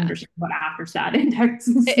I don't understand what after stat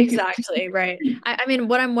indexes do. Exactly, right. I mean,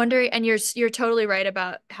 what I'm wondering, and you're totally right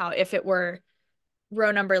about how if it were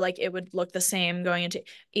row number, like it would look the same going into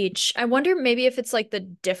each. I wonder maybe if it's like the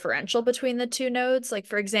differential between the two nodes. Like,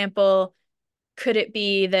 for example, could it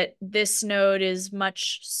be that this node's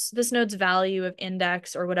value of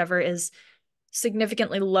index or whatever is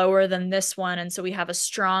significantly lower than this one, and so we have a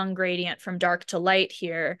strong gradient from dark to light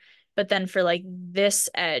here, but then for like this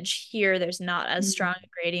edge here, there's not as strong a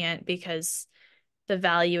gradient because the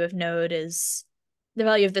value of this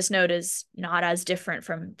node is not as different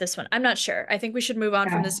from this one. I'm not sure. I think we should move on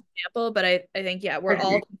from this example, but I think, yeah, we're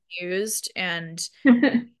all confused and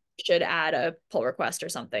should add a pull request or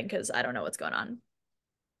something because I don't know what's going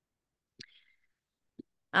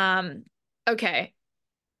on. Okay.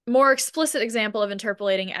 More explicit example of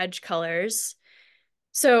interpolating edge colors.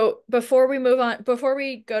 So before we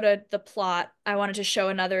go to the plot, I wanted to show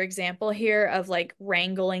another example here of like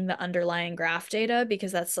wrangling the underlying graph data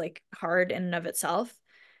because that's like hard in and of itself.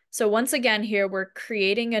 So once again here, we're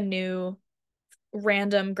creating a new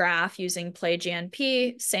random graph using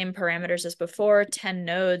PlayGNP, same parameters as before, 10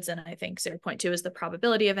 nodes, and I think 0.2 is the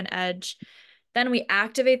probability of an edge. Then we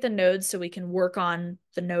activate the nodes so we can work on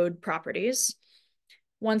the node properties.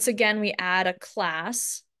 Once again, we add a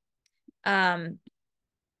class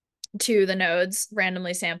to the nodes,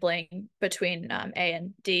 randomly sampling between A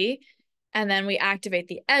and D. And then we activate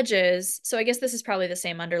the edges. So I guess this is probably the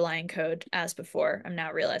same underlying code as before. I'm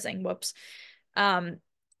now realizing, whoops. And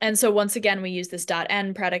so once again, we use this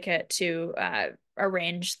 .n predicate to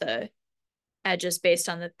arrange the edges based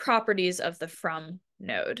on the properties of the from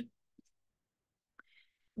node.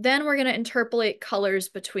 Then we're going to interpolate colors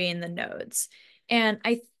between the nodes. And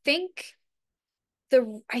I think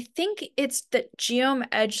it's that Geom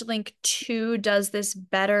EdgeLink 2 does this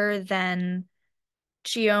better than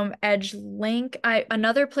Geom EdgeLink.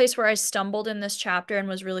 Another place where I stumbled in this chapter and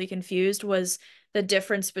was really confused was the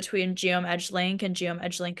difference between Geom EdgeLink and Geom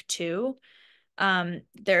EdgeLink 2.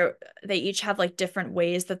 They each have like different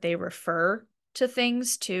ways that they refer to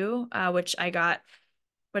things too, which got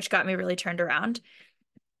me really turned around.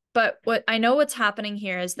 But what's happening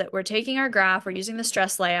here is that we're taking our graph, we're using the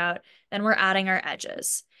stress layout, then we're adding our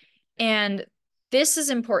edges. And this is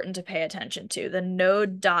important to pay attention to, the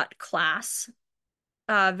node.class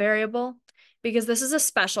variable, because this is a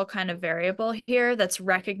special kind of variable here that's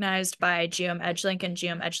recognized by Geom EdgeLink and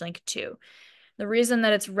Geom EdgeLink 2. The reason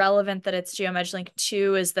that it's relevant that it's Geom EdgeLink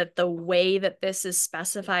 2 is that the way that this is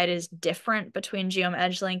specified is different between Geom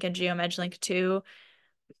EdgeLink and Geom EdgeLink 2.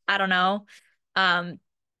 I don't know.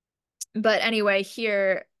 But anyway,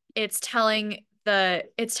 here it's telling R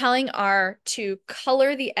to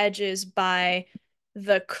color the edges by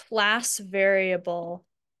the class variable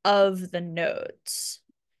of the nodes.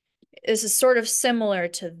 This is sort of similar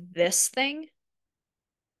to this thing,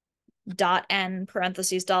 .n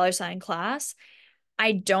parentheses $ class.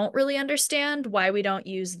 I don't really understand why we don't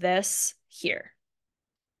use this here.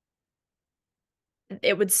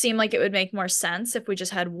 It would seem like it would make more sense if we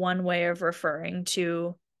just had one way of referring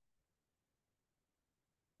to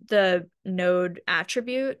the node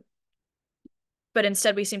attribute, but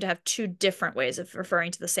instead we seem to have two different ways of referring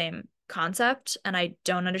to the same concept, and I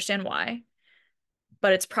don't understand why.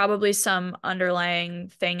 But it's probably some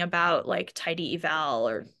underlying thing about like tidy eval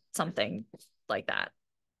or something like that.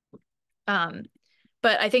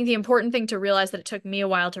 But I think the important thing to realize that it took me a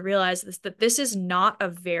while to realize is that this is not a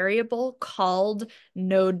variable called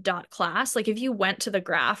node.class. Like if you went to the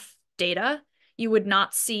graph data, you would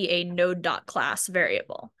not see a node.class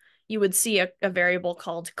variable. You would see a variable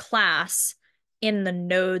called class in the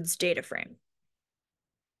nodes data frame.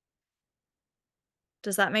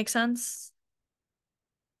 Does that make sense?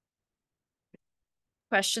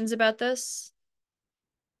 Questions about this?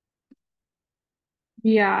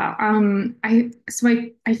 Yeah, I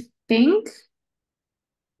think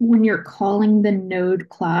when you're calling the node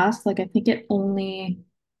class, like I think it only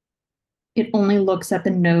looks at the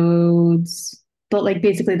nodes, but like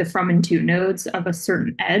basically the from and to nodes of a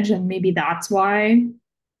certain edge, and maybe that's why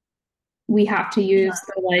we have to use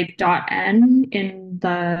the like .n in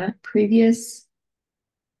the previous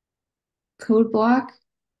code block.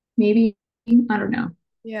 Maybe, I don't know.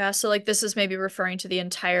 Yeah, so like this is maybe referring to the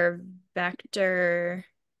entire vector.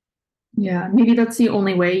 Yeah, maybe that's the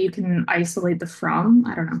only way you can isolate the from.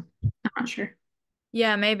 I don't know. I'm not sure.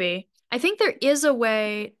 Yeah, maybe. I think there is a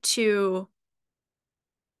way to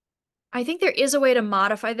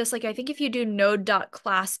modify this. Like I think if you do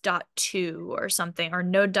node.class.2 or something, or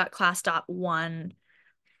node.class.1,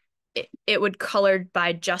 it would color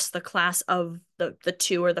by just the class of the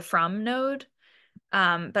to or the from node.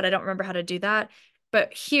 But I don't remember how to do that.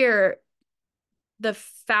 But here, the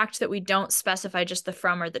fact that we don't specify just the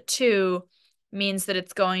from or the to means that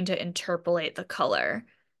it's going to interpolate the color,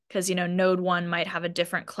 because, you know, node 1 might have a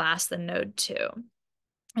different class than node 2.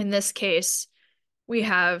 In this case, we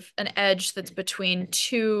have an edge that's between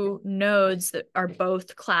two nodes that are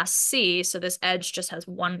both class C, so this edge just has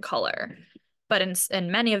one color. But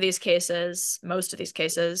in many of these cases, most of these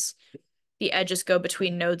cases, the edges go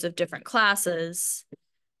between nodes of different classes.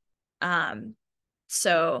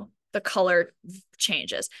 So the color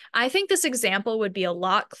changes. I think this example would be a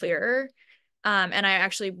lot clearer. And I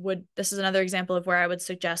actually would, this is another example of where I would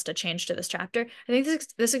suggest a change to this chapter. I think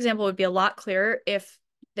this example would be a lot clearer if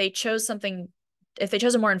they chose something, if they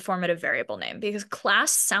chose a more informative variable name, because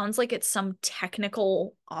class sounds like it's some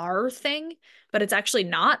technical R thing, but it's actually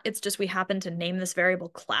not. It's just we happen to name this variable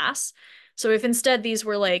class. So if instead these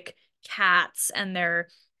were like cats and their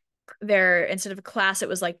instead of a class, it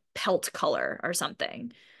was like pelt color or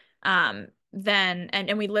something. Then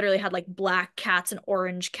and we literally had like black cats and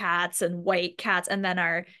orange cats and white cats, and then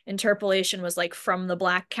our interpolation was like from the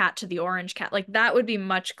black cat to the orange cat. Like that would be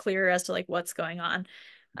much clearer as to like what's going on.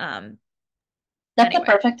 That's anyway. A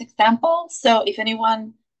perfect example. So if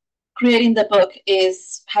anyone creating the book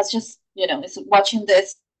has just, you know, is watching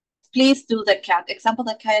this, please do the cat example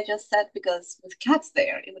that Kaija just said, because with cats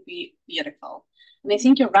there, it would be beautiful. And I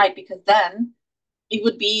think you're right, because then it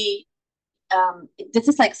would be, this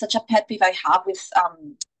is like such a pet peeve I have with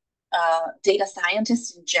data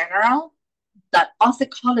scientists in general, that us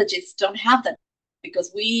ecologists don't have that,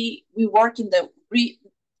 because we work in the,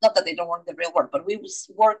 not that they don't work in the real world, but we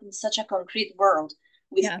work in such a concrete world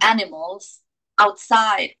with animals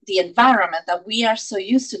outside the environment that we are so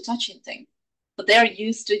used to touching things. But they're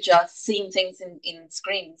used to just seeing things in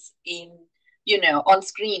screens, on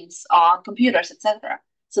screens, on computers, etc.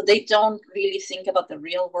 So they don't really think about the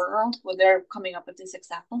real world when they're coming up with these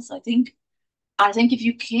examples. So I think if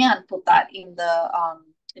you can put that in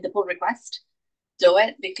the pull request, do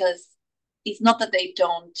it, because it's not that they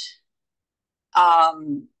don't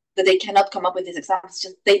that they cannot come up with these examples.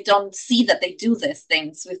 Just they don't see that they do these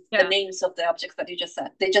things with the names of the objects that you just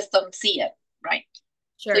said. They just don't see it, right?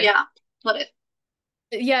 Sure. So yeah, put it.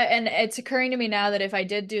 Yeah, and it's occurring to me now that if I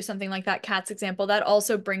did do something like that cat's example, that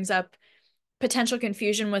also brings up potential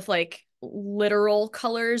confusion with like literal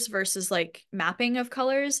colors versus like mapping of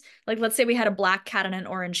colors. Like let's say we had a black cat and an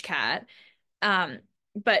orange cat,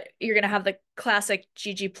 but you're gonna have the classic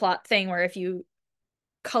ggplot thing where if you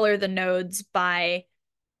color the nodes by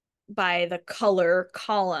the color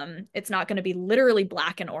column, it's not going to be literally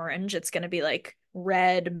black and orange. It's going to be like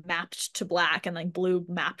red mapped to black and like blue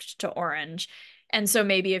mapped to orange. And so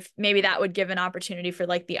maybe that would give an opportunity for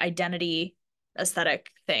like the identity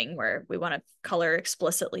aesthetic thing where we want to color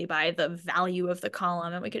explicitly by the value of the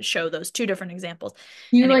column, and we could show those two different examples.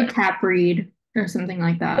 You anyway. Like cat breed or something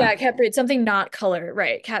like that. Yeah, cat breed, something not color,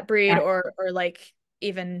 right? Cat breed, or like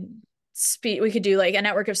even we could do like a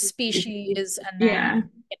network of species, and then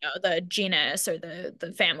the genus or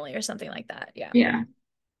the family or something like that. Yeah.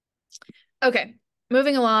 Okay,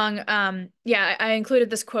 moving along. I included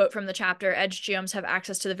this quote from the chapter. Edge geoms have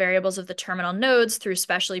access to the variables of the terminal nodes through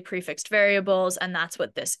specially prefixed variables, and that's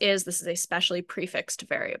what this is. This is a specially prefixed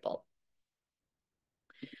variable.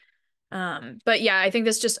 But yeah, I think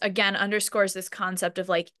this just again underscores this concept of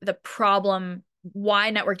like the problem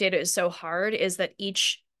why network data is so hard is that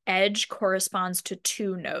each edge corresponds to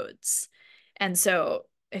two nodes. And so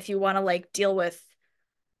if you want to like deal with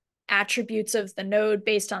attributes of the node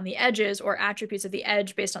based on the edges or attributes of the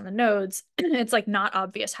edge based on the nodes, it's like not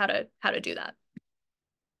obvious how to do that.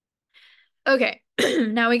 Okay,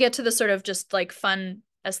 now we get to the sort of just like fun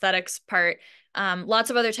aesthetics part. Lots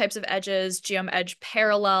of other types of edges, geom edge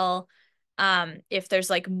parallel. If there's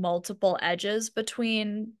like multiple edges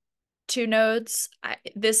between two nodes,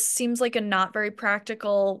 this seems like a not very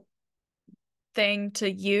practical thing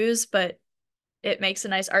to use, but it makes a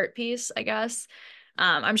nice art piece, I guess.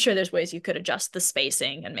 I'm sure there's ways you could adjust the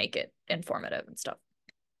spacing and make it informative and stuff.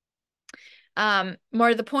 More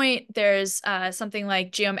to the point, there's something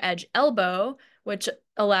like geom edge elbow, which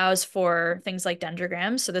allows for things like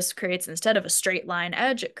dendrograms. So this creates, instead of a straight line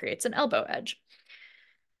edge, it creates an elbow edge.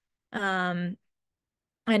 And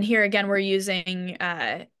here again, we're using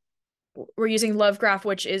LoveGraph,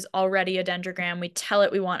 which is already a dendrogram. We tell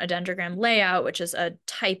it we want a dendrogram layout, which is a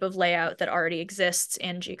type of layout that already exists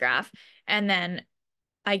in ggraph. And then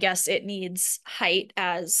I guess it needs height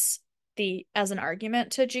as as an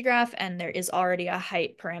argument to ggraph, and there is already a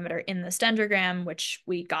height parameter in this dendrogram, which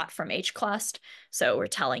we got from hclust. So we're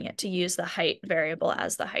telling it to use the height variable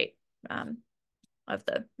as the height of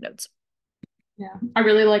the nodes. Yeah, I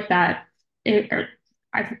really like that.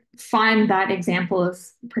 I find that example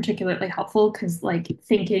is particularly helpful because like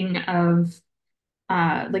thinking of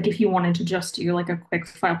like if you wanted to just do like a quick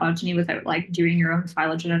phylogeny without like doing your own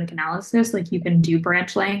phylogenetic analysis, like you can do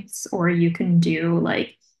branch lengths or you can do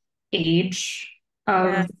like age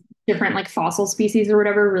of different like fossil species or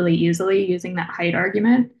whatever really easily using that height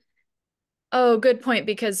argument. Oh, good point.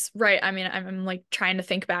 Because, right, I mean, I'm like trying to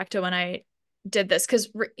think back to when I did this because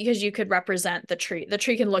you could represent the tree. The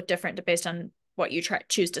tree can look different based on what you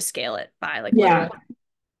choose to scale it by, like literal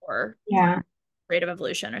or rate of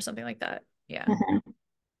evolution or something like that. Yeah.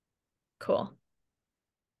 Cool.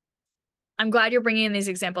 I'm glad you're bringing in these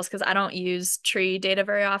examples because I don't use tree data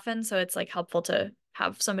very often, so it's like helpful to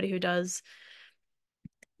have somebody who does.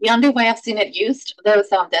 The only way I've seen it used, those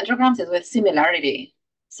dendrograms, is with similarity.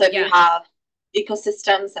 So if you have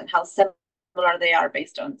ecosystems and how similar they are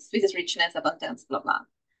based on species richness, abundance, blah, blah.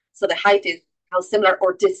 So the height is how similar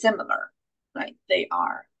or dissimilar, right, they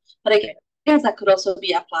are. But I guess that could also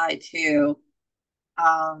be applied to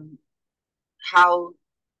how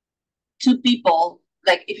two people,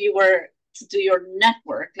 like if you were to do your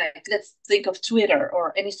network, like let's think of Twitter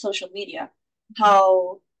or any social media,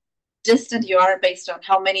 how distant you are based on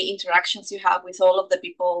how many interactions you have with all of the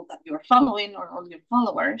people that you're following or all your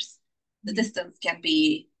followers. The distance can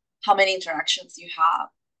be how many interactions you have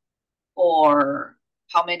or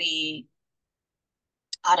how many,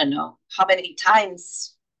 I don't know, how many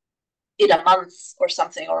times in a month or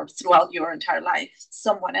something or throughout your entire life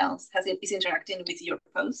someone else is interacting with your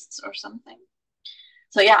posts or something.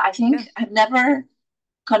 So yeah, I think I've never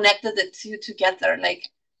connected the two together. Like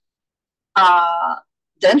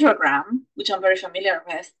dendrogram, which I'm very familiar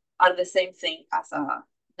with, are the same thing as a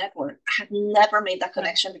network. I have never made that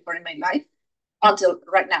connection before in my life until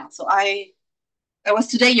right now. So I was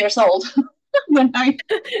today years old when I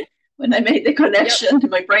made the connection.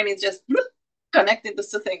 My brain is just connecting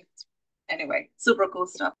those two things. Anyway, super cool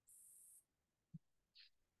stuff.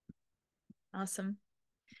 Awesome.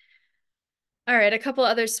 All right, a couple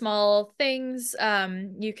other small things.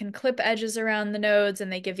 You can clip edges around the nodes, and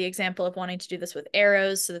they give the example of wanting to do this with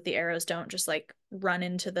arrows so that the arrows don't just like run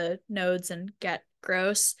into the nodes and get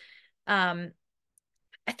gross. I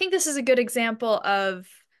think this is a good example of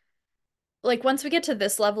like once we get to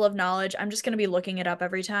this level of knowledge, I'm just going to be looking it up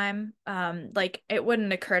every time. Like it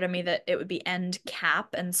wouldn't occur to me that it would be end cap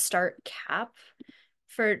and start cap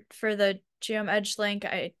for the geom edge link.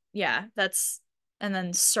 And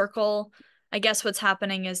then circle. I guess what's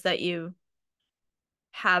happening is that you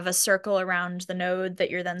have a circle around the node that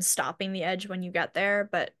you're then stopping the edge when you get there,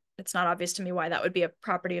 but it's not obvious to me why that would be a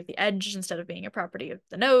property of the edge instead of being a property of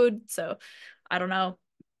the node. So I don't know.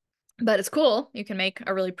 But it's cool. You can make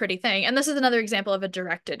a really pretty thing. And this is another example of a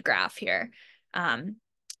directed graph here.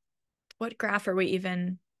 What graph are we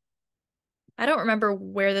even? I don't remember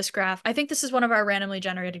where this graph. I think this is one of our randomly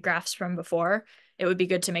generated graphs from before. It would be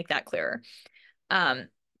good to make that clearer.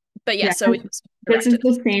 But yeah, so this is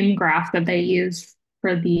the same graph that they use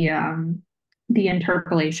for the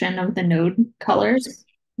interpolation of the node colors.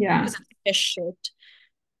 Yeah. Because it's fish shaped.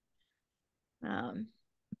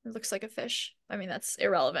 It looks like a fish. I mean, that's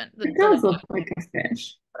irrelevant. It does look like a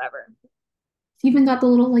fish. Whatever. It's even got the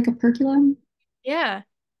little like operculum. Yeah.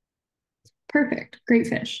 Perfect. Great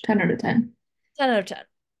fish. 10 out of 10. 10 out of 10.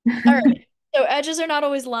 All right. So edges are not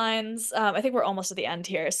always lines. I think we're almost at the end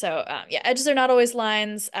here. So yeah, edges are not always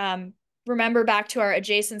lines. Remember back to our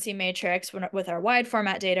adjacency matrix with our wide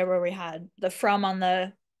format data where we had the from on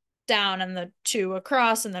the down and the to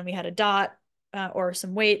across, and then we had a dot or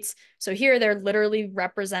some weights. So here they're literally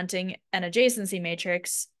representing an adjacency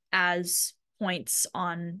matrix as points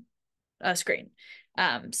on a screen.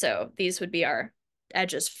 So these would be our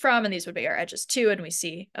edges from, and these would be our edges to, and we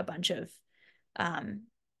see a bunch of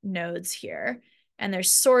nodes here, and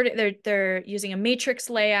they're using a matrix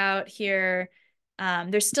layout here.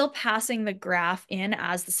 They're still passing the graph in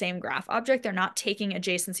as the same graph object. They're not taking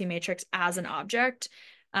adjacency matrix as an object.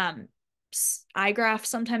 iGraph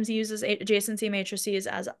sometimes uses adjacency matrices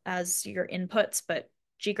as your inputs, but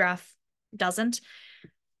ggraph doesn't.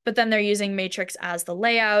 But then they're using matrix as the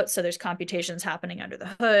layout, so there's computations happening under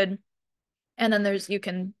the hood. And then you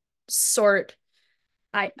can sort.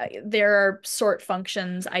 There are sort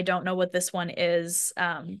functions. I don't know what this one is,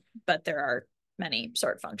 but there are many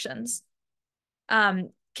sort functions.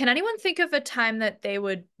 Can anyone think of a time that they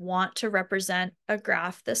would want to represent a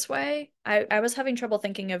graph this way? I was having trouble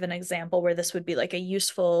thinking of an example where this would be like a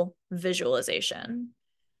useful visualization.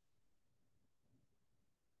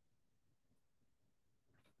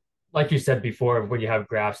 Like you said before, when you have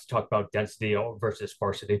graphs, talk about density versus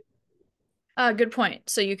sparsity. Good point.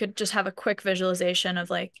 So you could just have a quick visualization of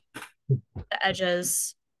like the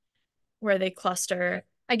edges where they cluster.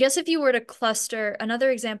 I guess if you were to cluster, another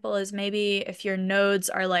example is maybe if your nodes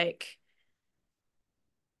are like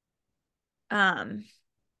time,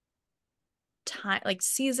 like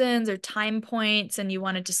seasons or time points, and you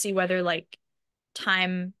wanted to see whether like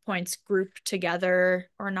time points group together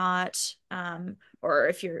or not, or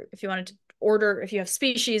if you wanted to order, if you have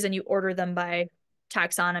species and you order them by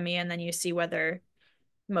taxonomy, and then you see whether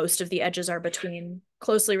most of the edges are between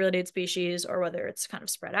closely related species or whether it's kind of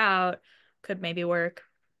spread out, could maybe work.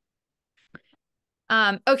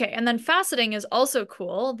 Okay, and then faceting is also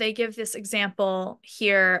cool. They give this example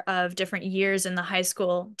here of different years in the high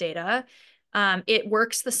school data. It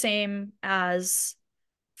works the same as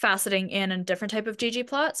faceting in a different type of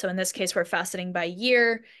ggplot. So in this case, we're faceting by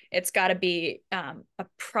year. It's got to be a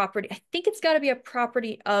property. I think it's got to be a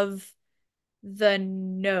property of the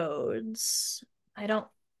nodes.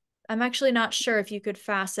 I'm actually not sure if you could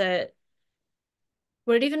facet.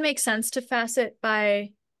 Would it even make sense to facet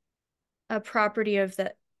by a property of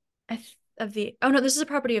the, oh no, this is a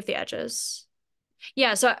property of the edges.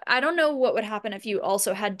 Yeah, so I don't know what would happen if you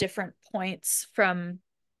also had different points from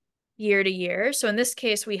year to year. So in this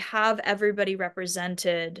case, we have everybody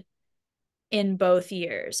represented in both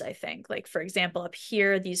years, I think. Like, for example, up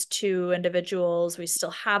here, these two individuals, we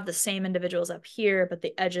still have the same individuals up here, but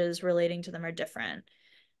the edges relating to them are different.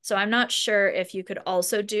 So I'm not sure if you could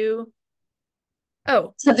also do,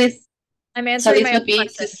 oh, so this I'm answering my own question.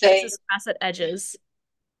 To say, this is facet edges.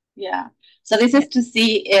 Yeah. So this is to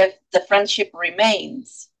see if the friendship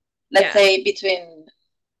remains. Let's say between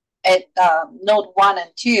node 1 and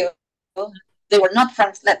 2, they were not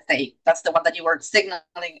friends. Let's say that's the one that you were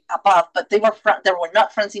signaling above, but they were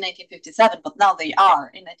not friends in 1957, but now they are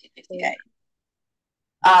in 1958.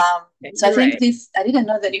 So I think this, I didn't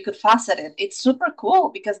know that you could facet it. It's super cool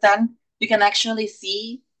because then you can actually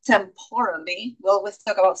see temporally. We always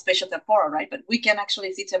talk about spatial temporal, right? But we can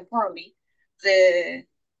actually see temporally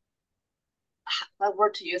what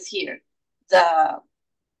word to use here? The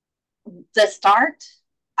start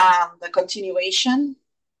and the continuation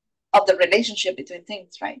of the relationship between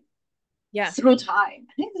things, right? Yeah. Through time.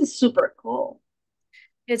 I think this is super cool.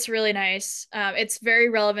 It's really nice. It's very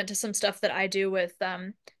relevant to some stuff that I do with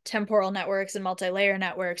temporal networks and multi-layer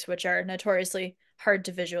networks, which are notoriously hard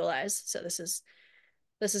to visualize. So this is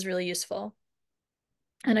really useful.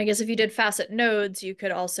 And I guess if you did facet nodes, you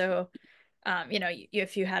could also,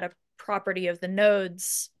 if you had a property of the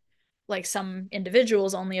nodes, like some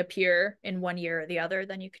individuals only appear in one year or the other,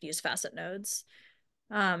 then you could use facet nodes.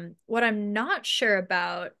 What I'm not sure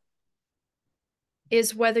about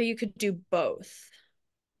is whether you could do both.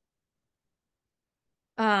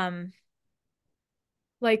 Like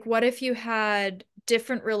what if you had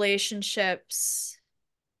different relationships?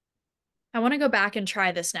 I want to go back and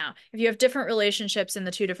try this now. If you have different relationships in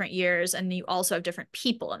the 2 different years and you also have different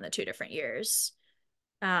people in the 2 different years,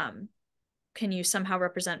 can you somehow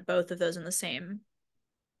represent both of those in the same?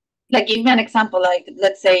 Like, give me an example. Like,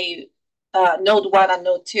 let's say node 1 and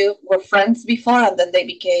node 2 were friends before, and then they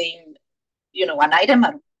became, an item,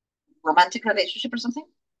 a romantic relationship or something.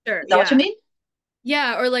 Sure. Is that what you mean?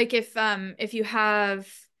 Yeah, or like if you have,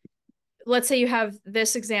 let's say you have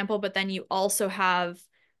this example, but then you also have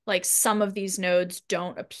like some of these nodes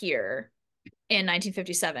don't appear in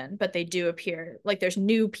 1957, but they do appear, like there's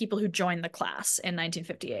new people who joined the class in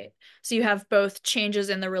 1958. So you have both changes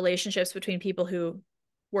in the relationships between people who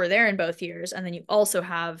were there in both years, and then you also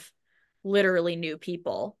have literally new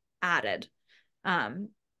people added.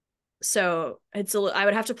 So I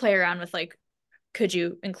would have to play around with like, could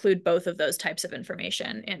you include both of those types of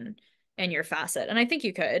information in your facet? And I think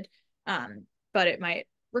you could, but it might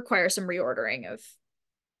require some reordering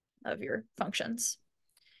of your functions.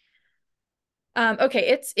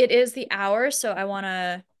 Okay, it is the hour, so I want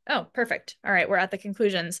to, oh, perfect. All right, we're at the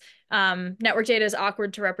conclusions. Network data is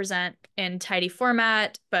awkward to represent in tidy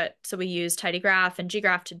format, but so we use tidy graph and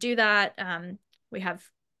ggraph to do that. We have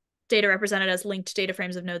data represented as linked data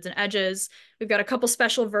frames of nodes and edges. We've got a couple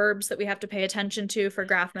special verbs that we have to pay attention to for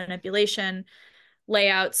graph manipulation.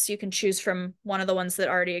 Layouts, you can choose from one of the ones that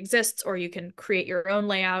already exists, or you can create your own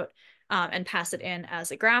layout and pass it in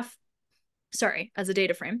as a graph. Sorry, as a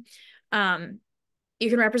data frame. you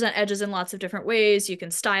can represent edges in lots of different ways. You can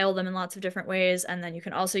style them in lots of different ways. And then you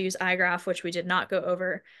can also use iGraph, which we did not go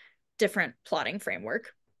over, different plotting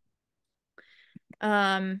framework.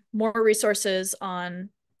 More resources on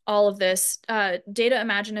all of this. Data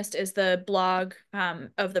Imaginist is the blog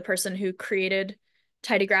of the person who created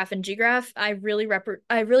tidygraph and gggraph. I really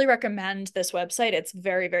recommend this website. It's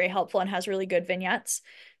very, very helpful and has really good vignettes.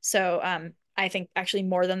 So I think actually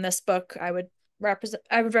more than this book, I would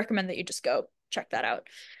recommend that you just go check that out.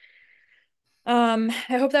 I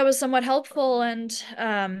hope that was somewhat helpful, and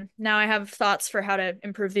now I have thoughts for how to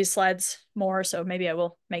improve these slides more, so maybe I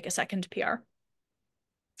will make a second PR.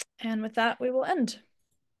 And with that, we will end.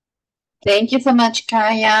 Thank you so much,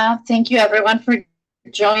 Kaija. Thank you, everyone, for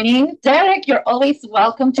joining. Derek, you're always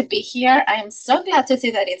welcome to be here. I am so glad to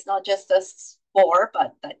see that it's not just us four,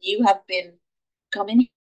 but that you have been coming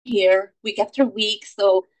here week after week.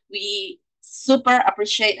 So we super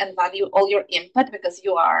appreciate and value all your input, because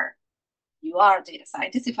you are data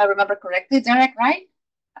scientists, if I remember correctly, Derek, right?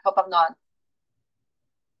 I hope I'm not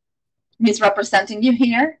misrepresenting you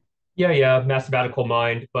here. Yeah, mathematical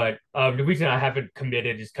mind, but the reason I haven't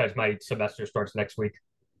committed is because my semester starts next week.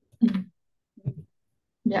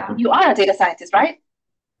 Yeah. You are a data scientist, right?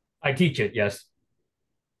 I teach it, yes.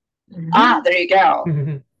 There you go.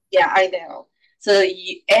 Yeah, I know. So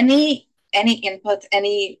any input,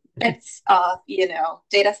 any bits of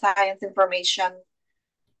data science information,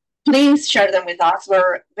 please share them with us.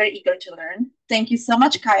 We're very eager to learn. Thank you so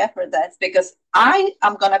much, Kaija, for this, because I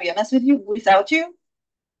am gonna be honest with you, without you,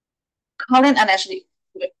 Colin and Ashley,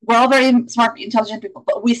 we're all very smart, intelligent people,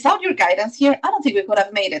 but without your guidance here, I don't think we could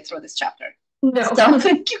have made it through this chapter. No. So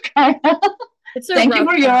thank you, Kaija. Thank you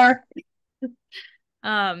for your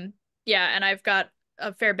yeah, and I've got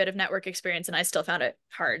a fair bit of network experience and I still found it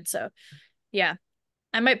hard. So yeah,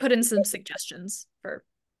 I might put in some suggestions for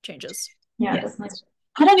changes. Yeah, yes. Definitely.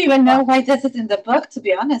 I don't even know why this is in the book, to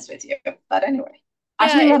be honest with you. But anyway,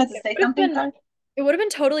 Ashley wanted to say something. It would have been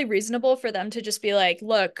totally reasonable for them to just be like,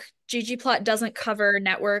 look, ggplot doesn't cover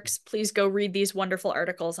networks. Please go read these wonderful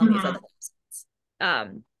articles on these other websites.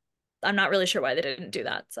 I'm not really sure why they didn't do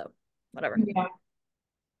that. So whatever. Yeah.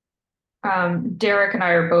 Derek and I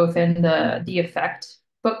are both in the Effect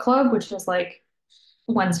book club, which is like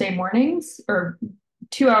Wednesday mornings or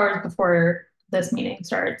 2 hours before this meeting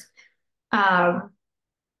starts.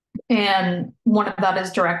 And one of that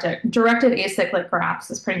is directed acyclic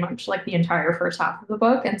graphs is pretty much like the entire first half of the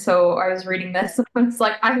book. And so I was reading this and it's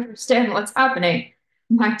like, I understand what's happening.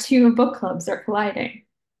 My two book clubs are colliding.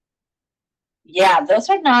 Yeah, those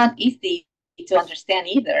are not easy to understand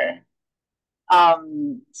either.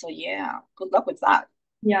 So yeah, good luck with that.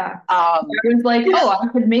 Yeah. I was like, oh, I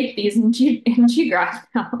could make these in gggraph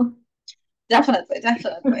now. Definitely.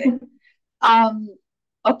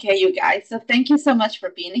 Okay, you guys. So thank you so much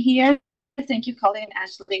for being here. Thank you, Colin,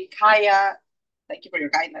 Ashley, Kaija. Thank you for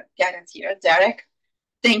your guidance here, Derek.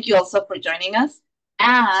 Thank you also for joining us.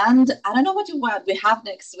 And I don't know what we have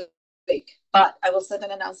next week, but I will send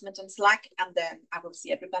an announcement on Slack, and then I will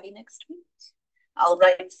see everybody next week. I'll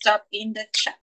write stuff in the chat.